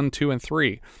Spidey's 1, 2, and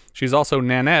 3. She's also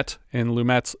Nanette in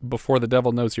Lumet's Before the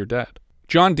Devil Knows You're Dead.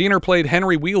 John Diener played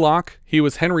Henry Wheelock. He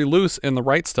was Henry Luce in The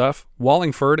Right Stuff,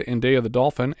 Wallingford in Day of the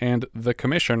Dolphin, and The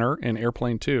Commissioner in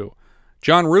Airplane 2.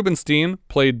 John Rubinstein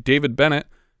played David Bennett.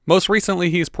 Most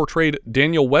recently, he's portrayed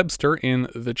Daniel Webster in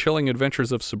The Chilling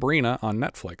Adventures of Sabrina on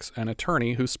Netflix, an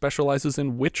attorney who specializes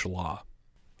in witch law.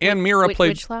 Ann Mira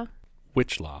played... Witch law?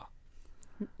 Witch law.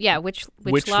 Yeah, witch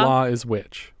law is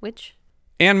witch. Witch?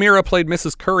 Ann Mira played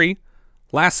Mrs. Curry.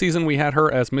 Last season, we had her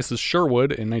as Mrs.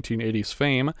 Sherwood in 1980's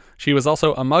Fame. She was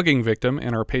also a mugging victim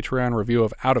in our Patreon review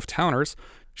of Out of Towners.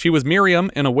 She was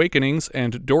Miriam in Awakenings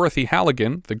and Dorothy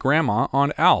Halligan, the grandma,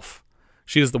 on Alf.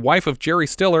 She is the wife of Jerry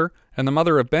Stiller and the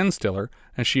mother of Ben Stiller,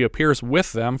 and she appears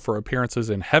with them for appearances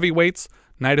in Heavyweights,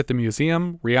 Night at the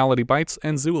Museum, Reality Bites,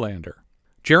 and Zoolander.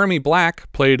 Jeremy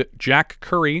Black played Jack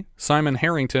Curry, Simon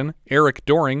Harrington, Eric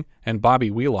Doring, and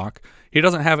Bobby Wheelock. He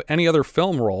doesn't have any other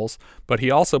film roles, but he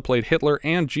also played Hitler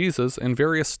and Jesus in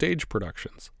various stage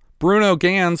productions. Bruno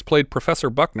Ganz played Professor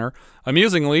Buckner.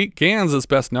 Amusingly, Ganz is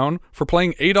best known for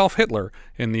playing Adolf Hitler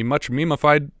in the much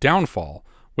memified Downfall,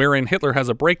 wherein Hitler has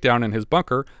a breakdown in his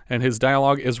bunker and his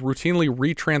dialogue is routinely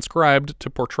retranscribed to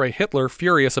portray Hitler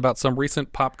furious about some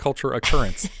recent pop culture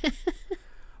occurrence.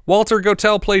 Walter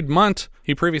Gotell played Munt.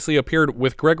 He previously appeared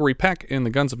with Gregory Peck in The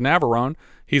Guns of Navarone.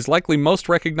 He's likely most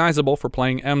recognizable for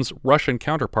playing M's Russian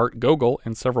counterpart, Gogol,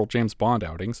 in several James Bond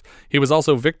outings. He was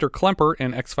also Victor Klemper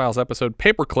in X-Files episode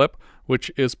Paperclip,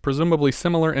 which is presumably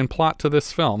similar in plot to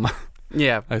this film.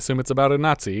 Yeah. I assume it's about a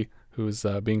Nazi who's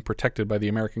being protected by the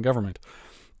American government.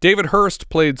 David Hurst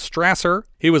played Strasser.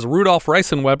 He was Rudolf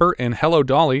Reisenweber in Hello,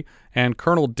 Dolly, and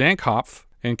Colonel Dankhoff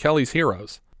in Kelly's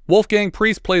Heroes. Wolfgang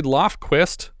Priest played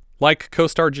Lofquist. Like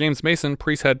co-star James Mason,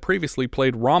 Priest had previously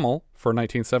played Rommel for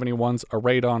 1971's A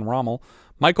Raid on Rommel.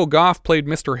 Michael Goff played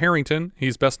Mr. Harrington.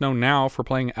 He's best known now for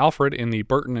playing Alfred in the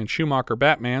Burton and Schumacher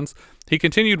Batmans. He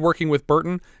continued working with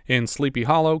Burton in Sleepy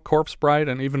Hollow, Corpse Bride,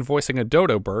 and even voicing a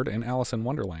dodo bird in Alice in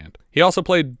Wonderland. He also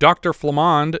played Dr.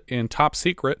 Flamand in Top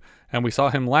Secret, and we saw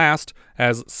him last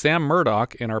as Sam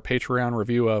Murdoch in our Patreon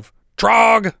review of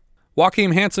Trog!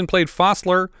 Joachim Hansen played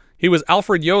Fossler. He was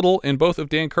Alfred Yodel in both of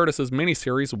Dan Curtis's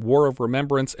miniseries, War of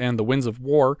Remembrance and The Winds of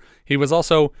War. He was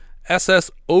also SS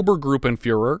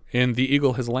Obergruppenführer in The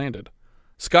Eagle Has Landed.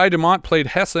 Sky Dumont played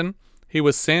Hessen. He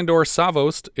was Sandor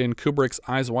Savost in Kubrick's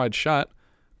Eyes Wide Shut.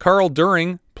 Carl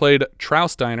During played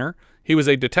Traussteiner. He was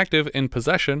a detective in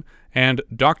Possession and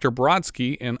Dr.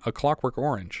 Brodsky in A Clockwork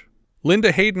Orange.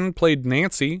 Linda Hayden played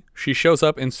Nancy. She shows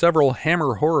up in several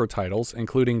Hammer horror titles,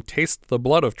 including Taste the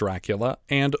Blood of Dracula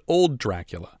and Old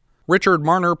Dracula. Richard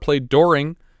Marner played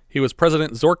Doring. He was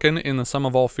President Zorkin in The Sum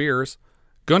of All Fears.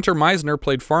 Gunter Meisner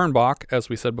played Farnbach. As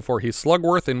we said before, he's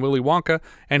Slugworth in Willy Wonka,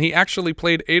 and he actually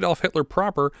played Adolf Hitler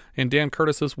proper in Dan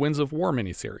Curtis's Winds of War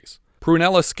miniseries.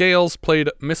 Prunella Scales played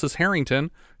Mrs. Harrington.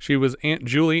 She was Aunt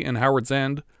Julie in Howard's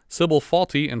End, Sybil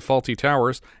Fawlty in Fawlty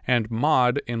Towers, and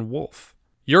Maud in Wolf.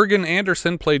 Jürgen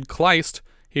Andersen played Kleist.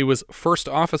 He was first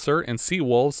officer in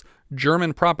Seawolves,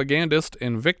 German propagandist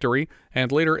in Victory,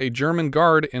 and later a German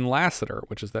guard in Lassiter,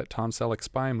 which is that Tom Selleck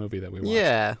spy movie that we watched.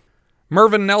 Yeah.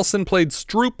 Mervyn Nelson played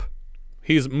Stroop.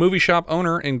 He's movie shop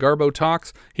owner in Garbo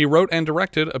Talks. He wrote and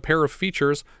directed a pair of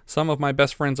features, Some of My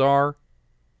Best Friends Are,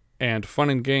 and Fun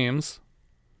and Games.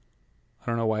 I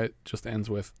don't know why it just ends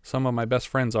with Some of My Best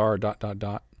Friends Are ...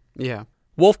 Yeah.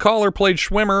 Wolf Collar played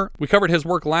Schwimmer. We covered his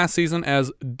work last season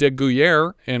as De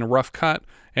Guyer in Rough Cut,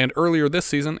 and earlier this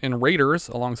season in Raiders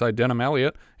alongside Denham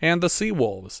Elliott and the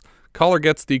Seawolves. Collar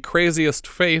gets the craziest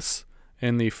face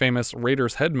in the famous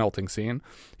Raiders head melting scene.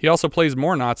 He also plays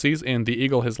more Nazis in The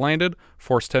Eagle Has Landed,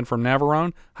 Force 10 from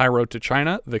Navarone, High Road to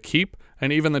China, The Keep,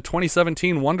 and even the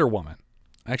 2017 Wonder Woman.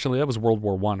 Actually, that was World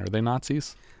War I. Are they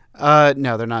Nazis?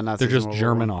 No, they're not Nazis. They're just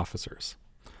German officers.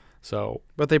 So,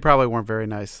 but they probably weren't very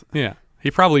nice. Yeah.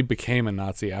 He probably became a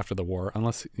Nazi after the war,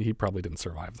 unless he probably didn't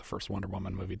survive the first Wonder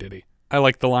Woman movie, did he? I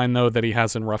like the line, though, that he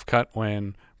has in Rough Cut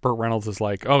when Burt Reynolds is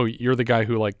like, oh, you're the guy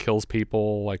who, like, kills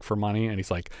people, like, for money? And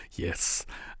he's like, yes,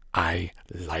 I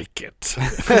like it.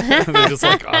 They're just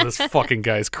like, oh, this fucking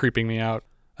guy's creeping me out.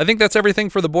 I think that's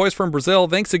everything for the boys from Brazil.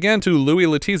 Thanks again to Louis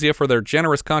Letizia for their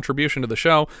generous contribution to the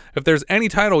show. If there's any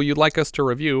title you'd like us to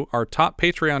review, our top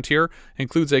Patreon tier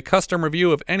includes a custom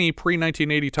review of any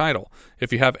pre-1980 title.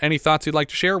 If you have any thoughts you'd like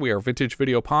to share, we are Vintage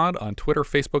Video Pod on Twitter,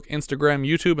 Facebook, Instagram,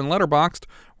 YouTube, and Letterboxd,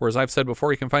 where, as I've said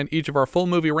before, you can find each of our full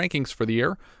movie rankings for the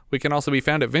year. We can also be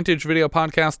found at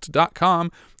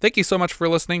vintagevideopodcast.com. Thank you so much for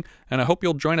listening, and I hope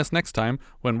you'll join us next time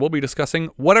when we'll be discussing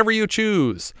Whatever You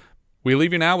Choose. We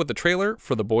leave you now with the trailer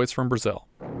for The Boys from Brazil.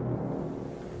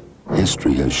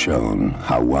 History has shown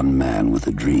how one man with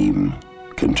a dream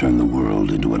can turn the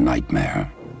world into a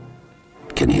nightmare.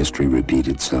 Can history repeat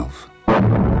itself?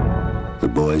 The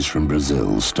Boys from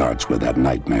Brazil starts where that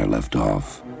nightmare left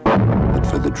off. But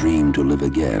for the dream to live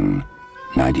again,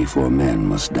 94 men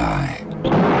must die.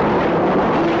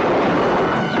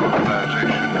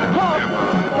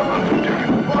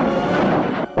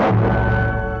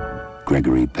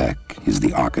 Gregory Peck is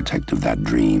the architect of that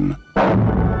dream.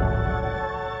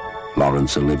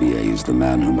 Laurence Olivier is the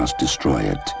man who must destroy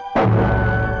it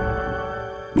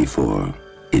before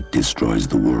it destroys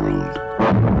the world.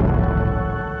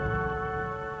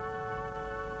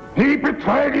 He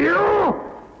betrayed you!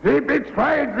 He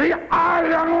betrayed the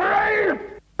Iron Race!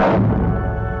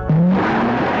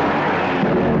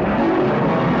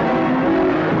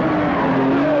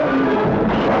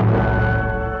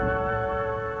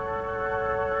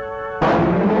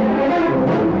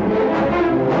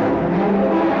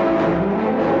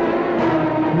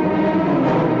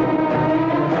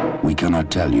 We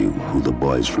cannot tell you who the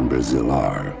Boys from Brazil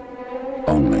are,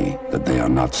 only that they are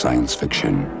not science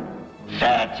fiction.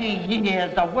 30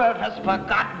 years the world has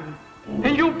forgotten,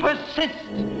 and you persist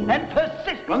and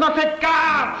persist. Will not set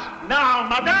guards now,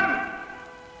 madame.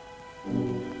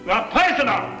 You are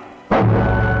prisoner.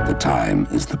 The time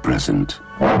is the present.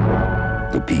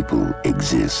 The people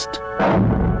exist.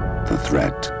 The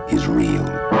threat is real.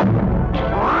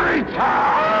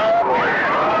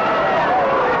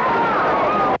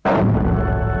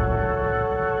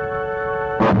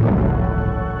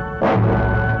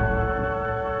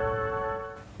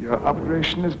 Your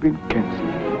operation has been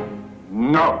cancelled.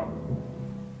 No.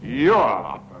 Your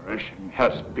operation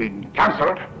has been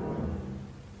cancelled.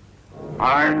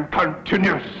 Mine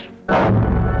continues.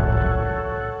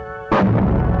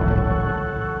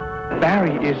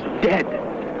 Barry is dead.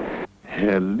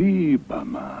 Herr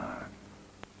Liebermann.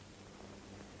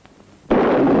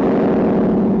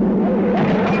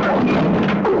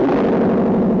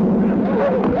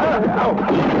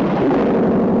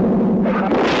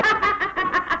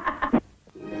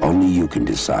 Only you can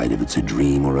decide if it's a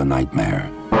dream or a nightmare.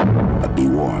 But be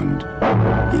warned,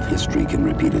 if history can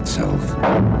repeat itself,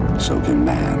 so can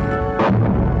man.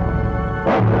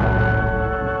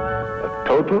 A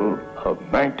total of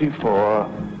 94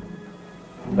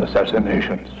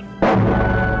 assassinations.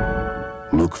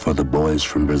 Look for the Boys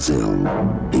from Brazil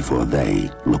before they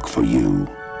look for you.